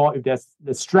of pitfall? If there's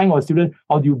the strength of a student,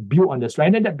 how do you build on the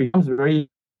strength? And that becomes very,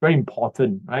 very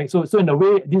important, right? So in a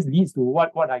way, this leads to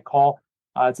what I call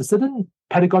it's a certain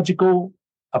pedagogical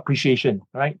appreciation,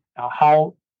 right?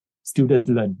 How students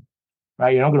learn,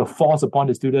 right? You're not going to force upon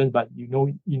the students, but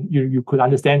you could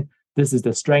understand this is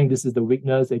the strength, this is the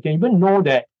weakness. You can even know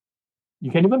that.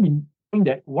 You can even be knowing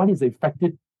that what is the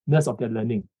effectiveness of their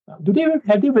learning.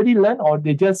 Have they really learned, or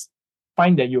they just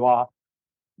find that you are,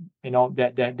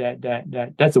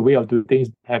 that's a way of doing things?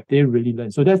 Have they really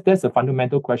learned? So that's a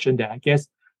fundamental question that I guess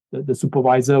the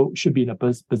supervisor should be in a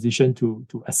position to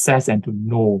assess and to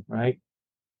know, right?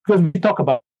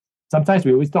 Because sometimes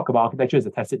we always talk about architecture as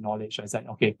a tacit knowledge. It's like,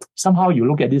 okay, somehow you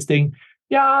look at this thing,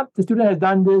 yeah, the student has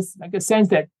done this, like a sense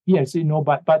that he has said no,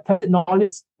 but tacit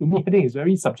knowledge to me, I think is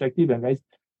very subjective and very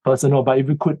personal, but if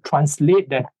we could translate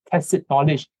that tacit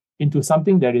knowledge into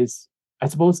something that is, I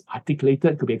suppose,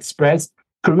 articulated, could be expressed,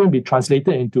 could even be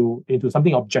translated into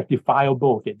something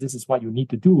objectifiable. Okay, this is what you need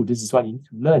to do. This is what you need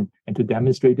to learn and to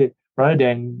demonstrate it, rather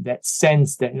than that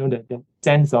sense that, that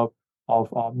sense of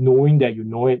knowing that you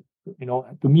know it.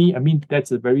 To me, I mean,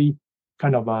 that's a very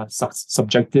kind of a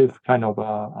subjective kind of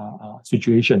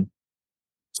situation.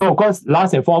 So, of course,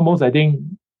 last and foremost, I think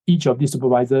each of these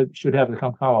supervisors should have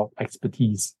some kind of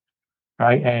expertise,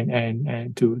 right?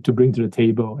 And to bring to the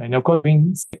table. And of course,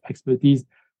 bring expertise.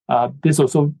 This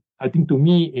also, I think, to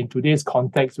me, in today's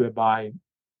context, whereby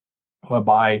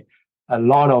a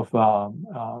lot of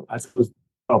I suppose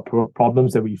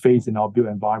problems that we face in our built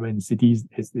environment in cities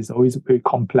is always very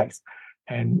complex.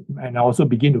 And I also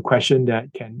begin to question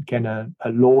that can a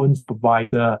lone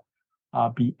supervisor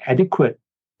be adequate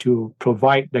to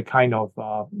provide the kind of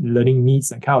learning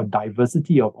needs and kind of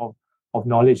diversity of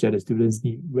knowledge that the students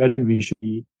need, whether we should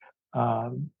be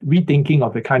rethinking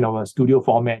of the kind of a studio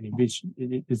format in which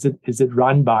is it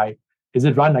run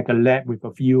like a lab with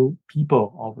a few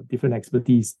people of different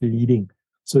expertise leading,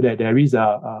 so that there is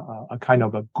a kind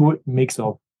of a good mix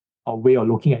of a way of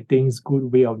looking at things,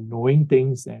 good way of knowing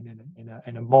things,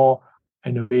 and a more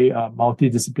in a way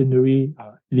multidisciplinary,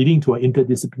 leading to an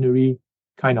interdisciplinary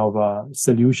kind of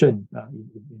solution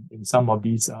in some of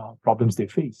these problems they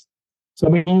face. So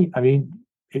I mean,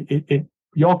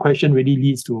 your question really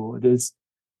leads to this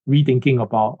rethinking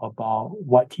about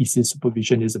what thesis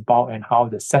supervision is about and how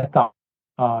the setup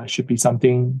should be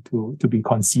something to be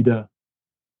considered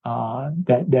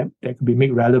that could be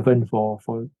made relevant for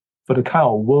the kind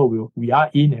of world we are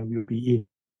in and will be in.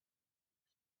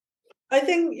 I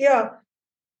think,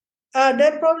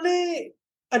 that probably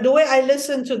the way I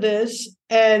listen to this,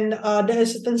 and there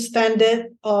is a certain standard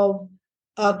of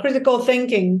critical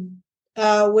thinking,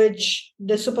 which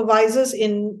the supervisors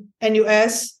in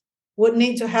NUS would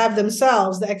need to have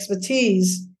themselves, the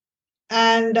expertise,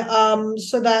 and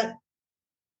so that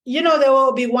there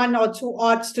will be one or two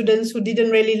odd students who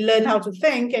didn't really learn how to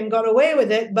think and got away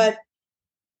with it, but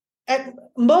at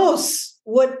most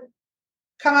would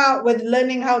come out with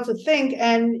learning how to think.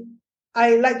 And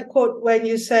I like to quote when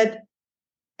you said,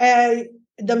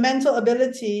 the mental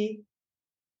ability,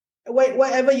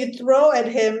 whatever you throw at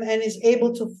him and is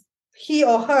able to, he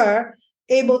or her,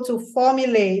 able to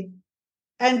formulate.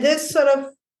 And this sort of,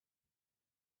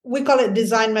 we call it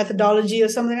design methodology or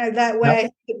something like that, where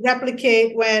you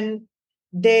replicate when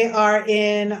they are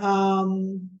in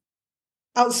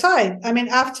outside. I mean,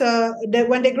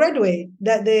 when they graduate,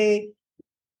 that they,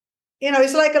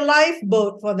 it's like a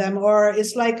lifeboat for them, or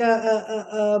it's like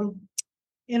a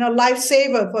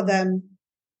lifesaver for them.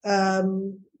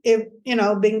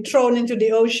 If being thrown into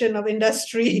the ocean of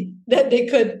industry, that they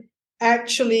could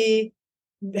actually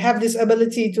have this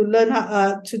ability to learn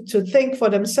how to think for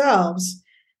themselves,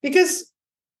 because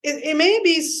it may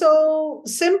be so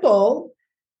simple.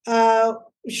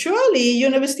 Surely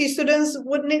university students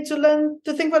would need to learn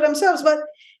to think for themselves, but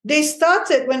they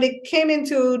started when they came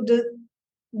into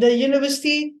the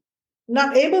university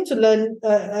not able to learn,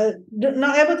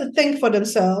 not able to think for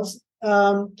themselves,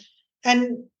 and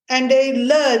they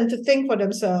learn to think for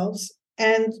themselves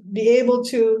and be able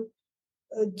to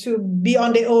be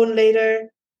on their own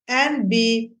later, and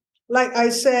be, like I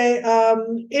say,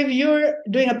 if you're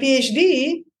doing a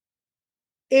PhD,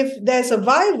 if there's a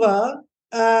viva,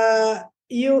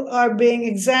 you are being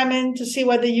examined to see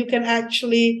whether you can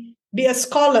actually be a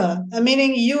scholar,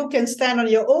 meaning you can stand on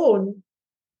your own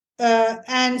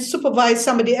and supervise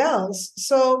somebody else.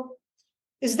 So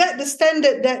is that the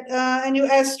standard that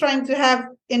NUS trying to have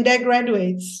in their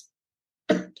graduates?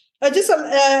 Just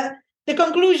the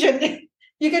conclusion.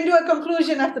 You can do a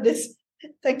conclusion after this.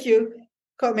 Thank you,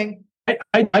 Ming.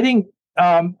 I think,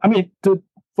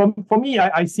 for me,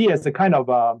 I see it as a kind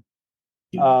of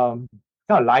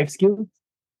life skill.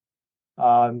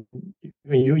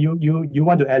 You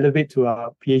want to elevate to a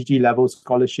PhD level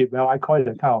scholarship. Well, I call it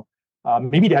a kind of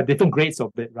maybe there are different grades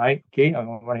of it, right? Okay,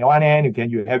 on one end,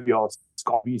 you have your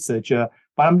scholar researcher,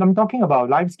 but I'm talking about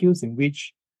life skills in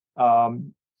which a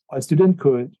student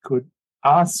could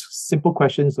ask simple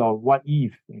questions of what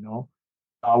if,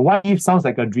 what if sounds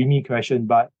like a dreamy question,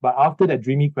 but after that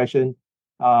dreamy question,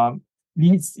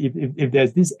 leads, if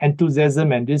there's this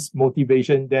enthusiasm and this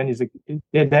motivation, then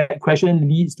that question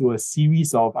leads to a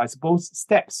series of, I suppose,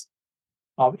 steps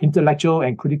of intellectual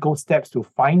and critical steps to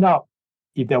find out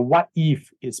if the what if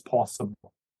is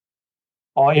possible,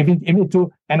 or and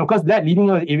of course that leading,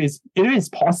 if it is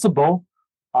possible,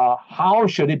 how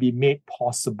should it be made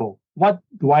possible? What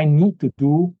do I need to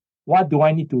do? What do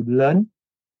I need to learn?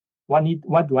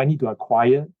 what do I need to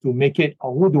acquire to make it,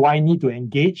 or who do I need to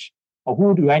engage, or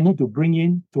who do I need to bring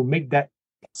in to make that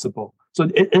possible? So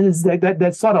it is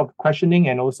that sort of questioning,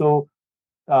 and also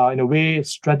in a way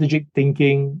strategic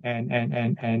thinking, and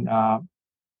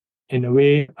in a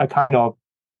way a kind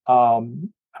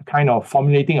of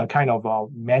formulating a kind of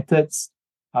methods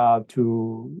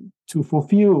to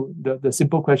fulfill the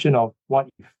simple question of what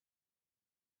if.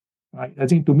 Right? I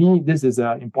think to me this is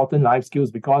important life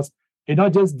skills, because it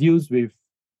not just deals with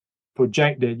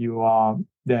project that you are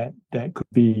that could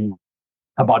be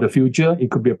about the future. It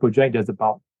could be a project that's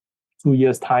about 2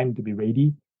 years' time to be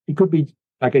ready. It could be,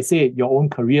 like I say, your own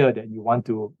career that you want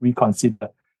to reconsider.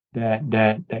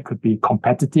 That could be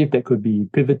competitive. That could be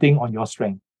pivoting on your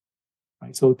strength.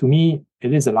 Right. So to me,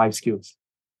 it is a life skills.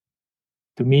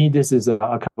 To me, this is a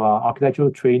kind of architectural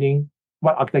training.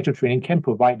 What architectural training can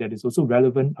provide that is also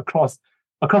relevant across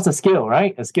a scale,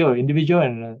 right? A scale of individual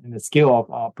and a scale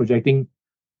of projecting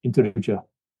into the future.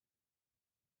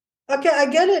 Okay, I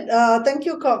get it. Thank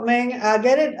you, Kok Ming. I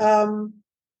get it.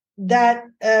 That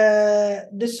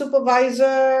the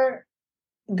supervisor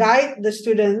guide the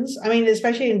students. I mean,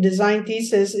 especially in design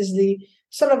thesis, is the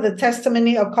sort of the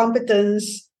testimony of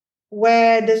competence,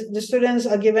 where the students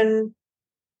are given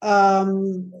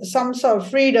some sort of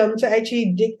freedom to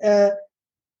actually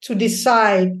to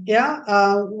decide,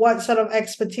 what sort of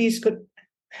expertise could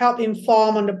help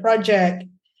inform on the project.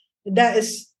 That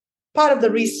is part of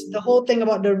the whole thing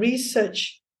about the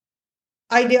research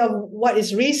idea of what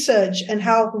is research and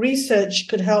how research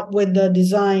could help with the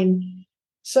design.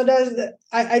 So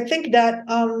I think that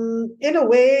in a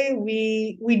way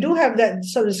we do have that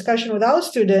sort of discussion with our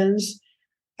students,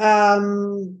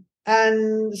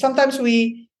 and sometimes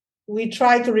we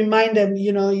try to remind them,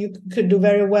 you could do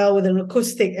very well with an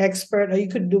acoustic expert, or you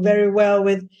could do very well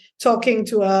with talking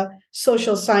to a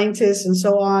social scientist and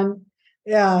so on.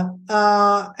 Yeah.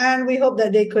 And we hope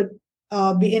that they could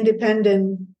be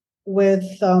independent with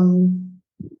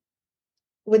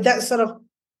that sort of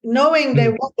knowing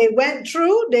that what they went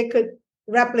through, they could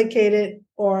replicate it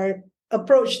or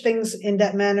approach things in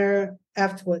that manner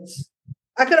afterwards.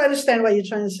 I could understand what you're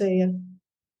trying to say. Yeah.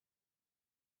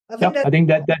 I think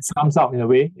that sums up in a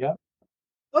way. Yeah.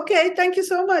 Okay, thank you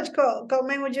so much, Kok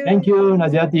Ming. Would you? Thank you,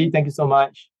 Naziati. Thank you so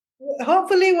much.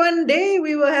 Hopefully, one day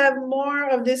we will have more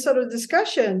of this sort of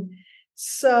discussion.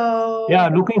 So yeah,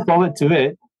 looking forward to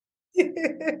it.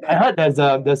 I heard there's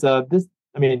this.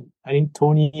 I mean, I think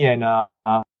Tony and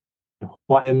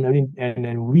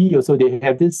and we also, they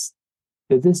have this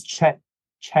chat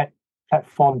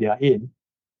platform they are in.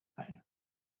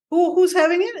 Who's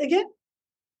having it again?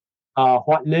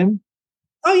 Huat Lim.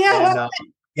 Oh yeah,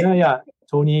 and, yeah.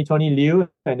 Tony Liu,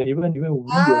 and then even we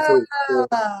also. So,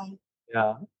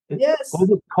 yeah. Yes. What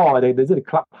is it called? Is it a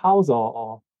clubhouse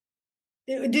or?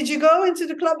 Did you go into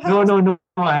the clubhouse? No.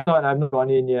 I've not gone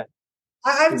in yet.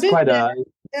 It's quite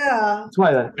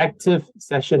an active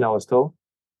session, I was told.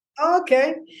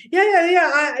 Okay.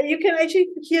 Yeah. You can actually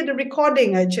hear the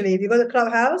recording, actually, if you go to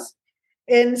Clubhouse.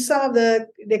 In some of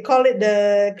they call it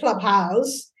the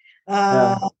Clubhouse.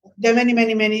 There are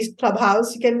many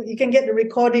Clubhouse. You can get the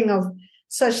recording of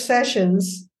such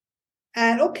sessions.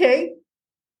 And okay,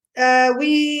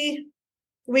 we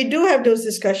do have those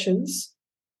discussions.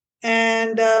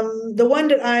 And the one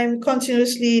that I'm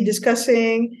continuously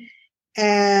discussing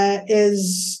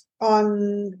is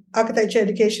on architecture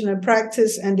education and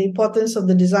practice and the importance of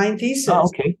the design thesis. Oh,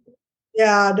 okay.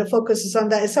 Yeah, the focus is on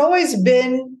that. It's always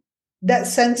been that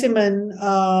sentiment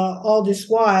all this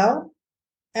while.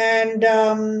 And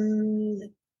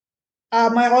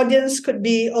my audience could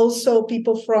be also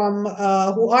people from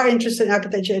who are interested in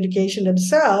architecture education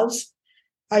themselves.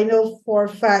 I know for a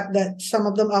fact that some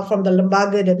of them are from the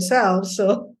Lembaga themselves.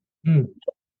 So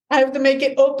I have to make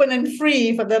it open and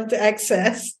free for them to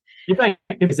access. If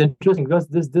it's interesting, because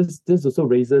this also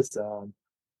raises the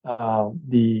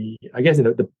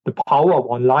power of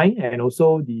online, and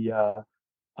also the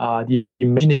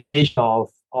imagination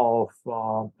of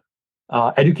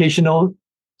educational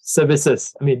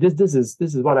services. I mean, this is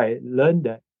what I learned,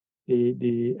 that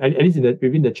at least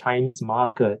within the Chinese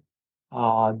market,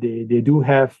 they do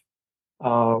have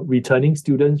returning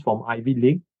students from Ivy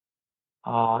League.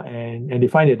 And they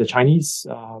find that the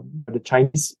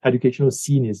Chinese educational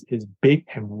scene is big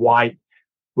and wide,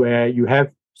 where you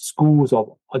have schools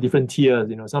of different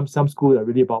tiers. Some schools are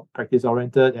really about practice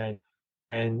oriented,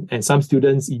 and some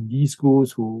students in these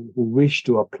schools who wish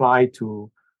to apply to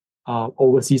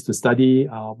overseas to study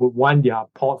would want their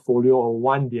portfolio or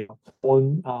want their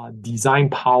own design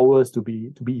powers to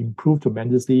be improved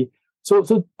tremendously. So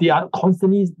they are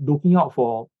constantly looking out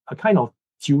for a kind of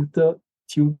tutor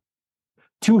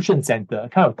tuition center, a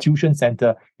kind of tuition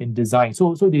center in design.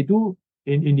 So they do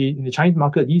in the Chinese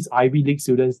market, these Ivy League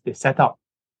students, they set up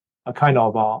a kind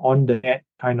of on the net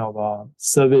kind of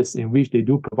service in which they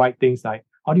do provide things like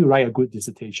how do you write a good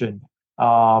dissertation,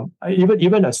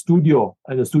 even a studio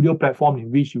and a studio platform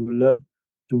in which you learn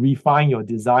to refine your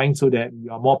design so that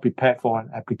you are more prepared for an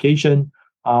application.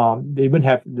 They even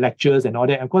have lectures and all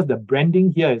that. And of course, the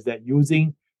branding here is that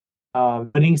using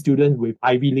learning students with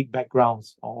Ivy League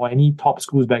backgrounds or any top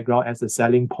schools background as a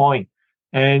selling point.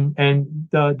 And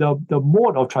the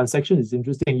mode of transaction is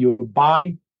interesting. You buy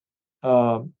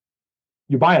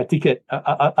a ticket,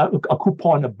 a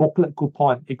coupon, a booklet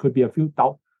coupon. It could be a few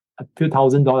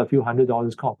 $1,000, a few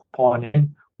 $100 coupon.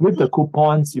 And with the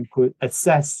coupons, you could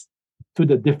access to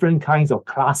the different kinds of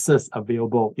classes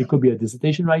available. It could be a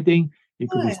dissertation writing. It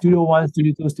could be Studio 1,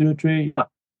 Studio 2, Studio 3.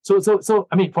 So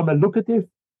I mean, from a lucrative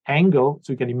angle,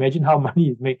 so you can imagine how money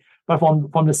is made. But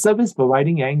from the service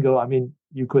providing angle, I mean,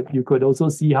 you could also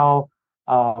see how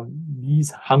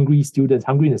these hungry students,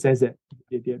 hungry in the sense that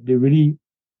they really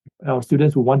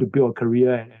students who want to build a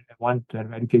career and want to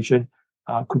have education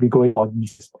could be going on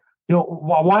these.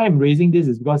 Why I'm raising this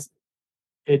is because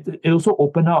it also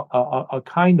opened up a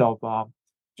kind of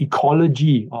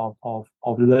ecology of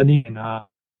learning and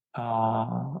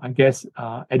I guess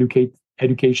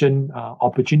education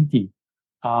opportunity.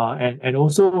 And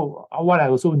also what I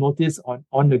also noticed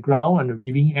on the ground on the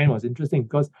receiving end was interesting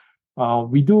because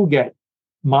we do get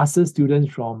master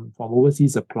students from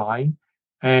overseas applying,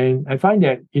 and I find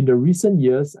that in the recent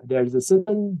years there is a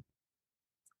certain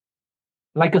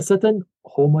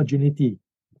homogeneity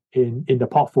in the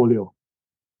portfolio.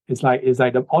 It's like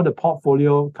all the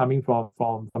portfolio coming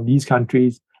from these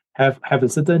countries have a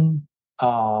certain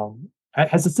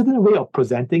has a certain way of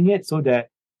presenting it so that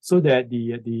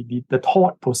the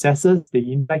thought processes,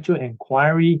 the intellectual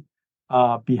inquiry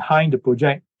behind the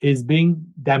project is being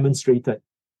demonstrated,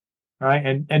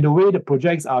 right? And the way the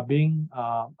projects are being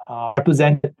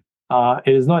represented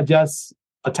is not just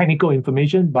a technical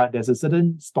information, but there's a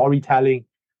certain storytelling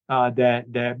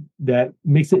that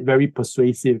makes it very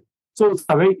persuasive. So it's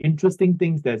a very interesting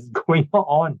things that's going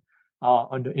on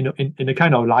in the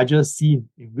kind of larger scene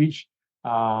in which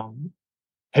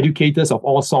educators of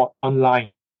all sorts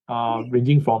online,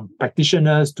 ranging from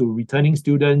practitioners to returning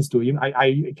students to even,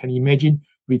 I can imagine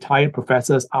retired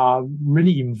professors are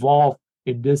really involved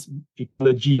in this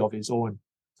ecology of its own.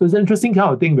 So it's an interesting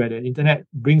kind of thing where the internet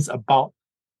brings about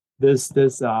this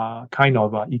kind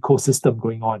of ecosystem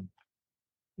going on.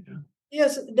 Yeah.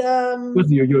 Yes,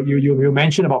 because you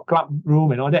mentioned about club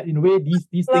room and all that. In a way, these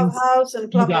things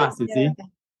and club feed us, you see.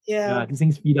 Yeah, these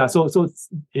things feed us. So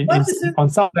on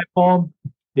some platform,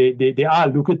 they are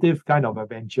a lucrative kind of a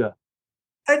venture.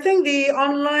 I think the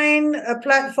online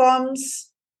platforms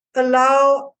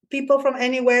allow people from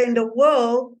anywhere in the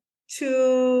world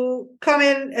to come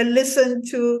in and listen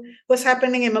to what's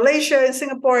happening in Malaysia and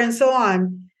Singapore and so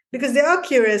on, because they are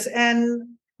curious. And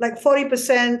like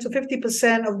 40% to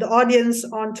 50% of the audience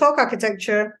on Talk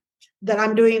Architecture that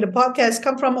I'm doing the podcast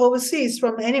come from overseas,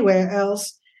 from anywhere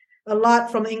else. A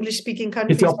lot from English-speaking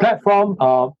countries. Is your platform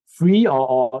free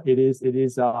or it is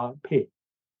paid?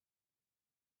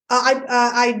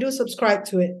 I do subscribe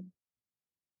to it.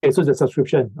 Okay, so it's a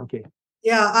subscription. Okay.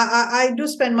 Yeah, I do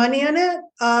spend money on it.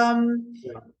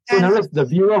 So in other words, the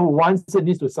viewer who wants it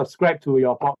needs to subscribe to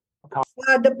your podcast.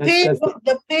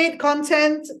 The paid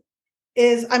content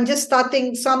is, I'm just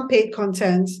starting some paid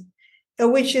content,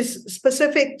 which is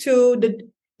specific to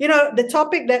the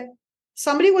topic that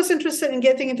somebody was interested in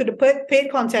getting into the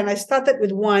paid content. I started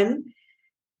with one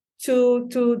to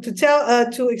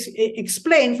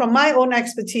explain from my own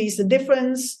expertise the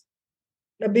difference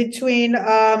between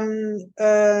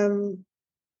the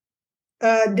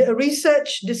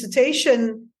research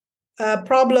dissertation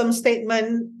problem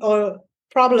statement or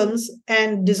problems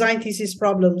and design thesis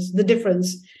problems, the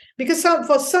difference. Because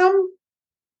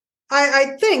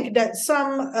I think that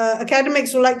some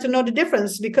academics would like to know the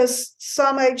difference, because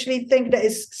some actually think that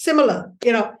it's similar,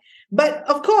 But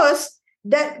of course,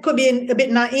 that could be a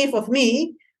bit naive of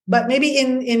me. But maybe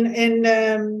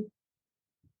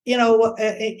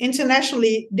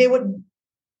internationally, they would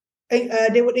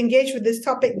engage with this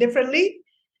topic differently.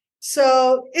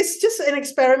 So it's just an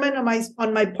experiment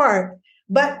on my part.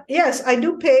 But yes, I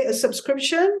do pay a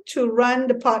subscription to run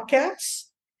the podcast.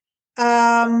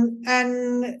 And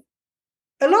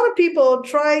a lot of people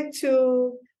try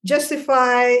to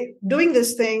justify doing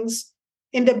these things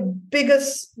in the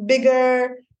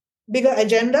bigger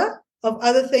agenda of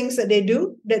other things that they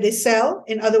do, that they sell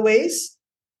in other ways.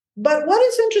 But what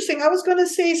is interesting, I was going to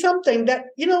say something that,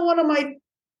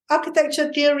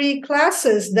 architecture theory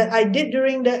classes that I did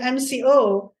during the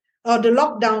MCO or the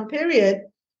lockdown period,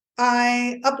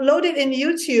 I uploaded in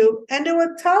YouTube, and there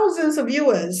were thousands of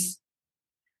viewers,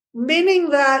 meaning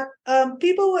that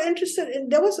people were interested in.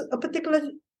 There was a particular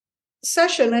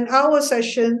session, an hour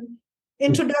session,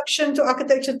 introduction to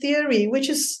architecture theory, which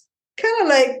is kind of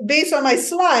like based on my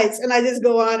slides, and I just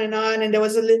go on, and there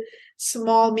was a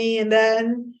small me, and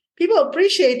then people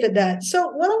appreciated that. So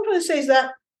what I'm trying to say is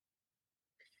that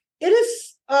it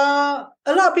is a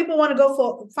lot of people want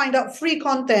to find out free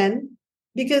content,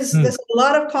 because there's a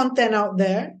lot of content out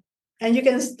there, and you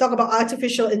can talk about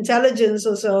artificial intelligence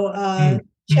also,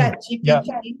 Chat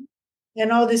GPT,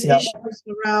 and all these issues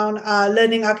around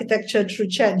learning architecture through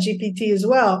Chat GPT as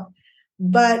well.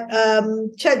 But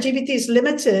Chat GPT is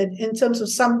limited in terms of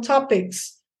some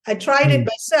topics. I tried it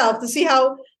myself to see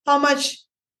how much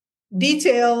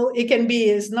detail it can be.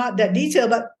 It's not that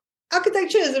detailed, but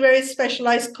architecture is a very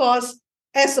specialized course.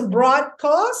 As a broad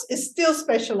course, it's still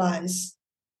specialized.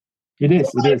 It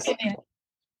is.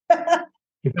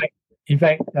 In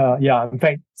fact,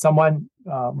 someone,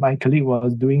 my colleague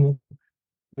was doing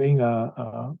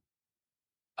a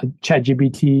Chat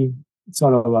GPT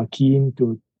sort of a key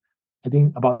into, I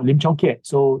think, about Lim Chong Kiat.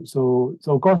 So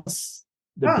of course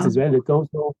the business is very little.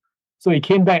 So he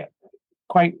came back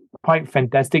quite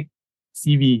fantastic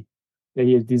CV. That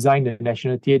he has designed the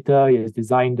National Theatre, he has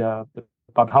designed the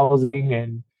public housing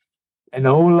and a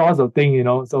whole lot of things,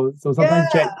 So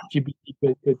sometimes Chat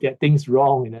GPT could get things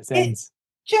wrong in a sense.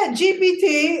 Chat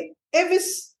GPT, if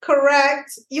it's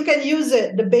correct, you can use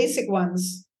it, the basic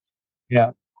ones.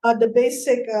 Yeah. The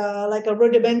basic, like a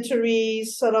rudimentary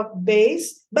sort of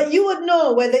base, but you would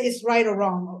know whether it's right or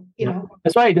wrong, know.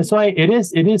 That's why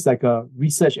it is like a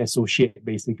research associate,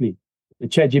 basically. The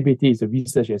Chat GPT is a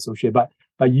research associate, but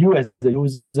you as the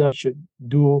user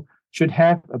should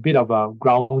have a bit of a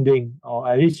grounding, or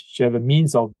at least should have a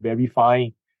means of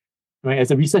verifying. Right?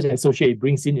 As a research associate,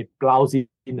 it plows in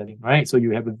the thing, right? So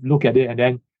you have to look at it, and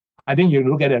then I think you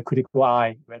look at a critical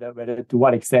eye, whether to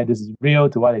what extent this is real,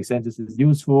 to what extent this is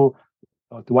useful,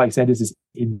 or to what extent this is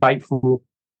insightful.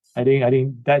 I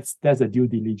think that's a due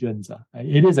diligence.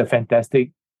 It is a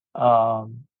fantastic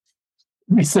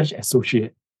research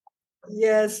associate.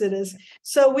 Yes, it is.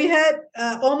 So we had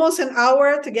almost an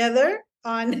hour together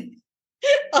on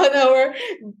our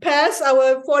past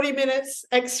our 40 minutes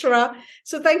extra.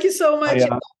 So thank you so much.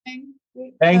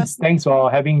 Thanks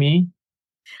for having me.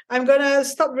 I'm gonna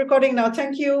stop recording now.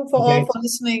 Thank you all for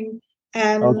listening,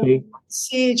 and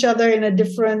see each other in a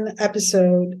different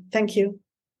episode. Thank you.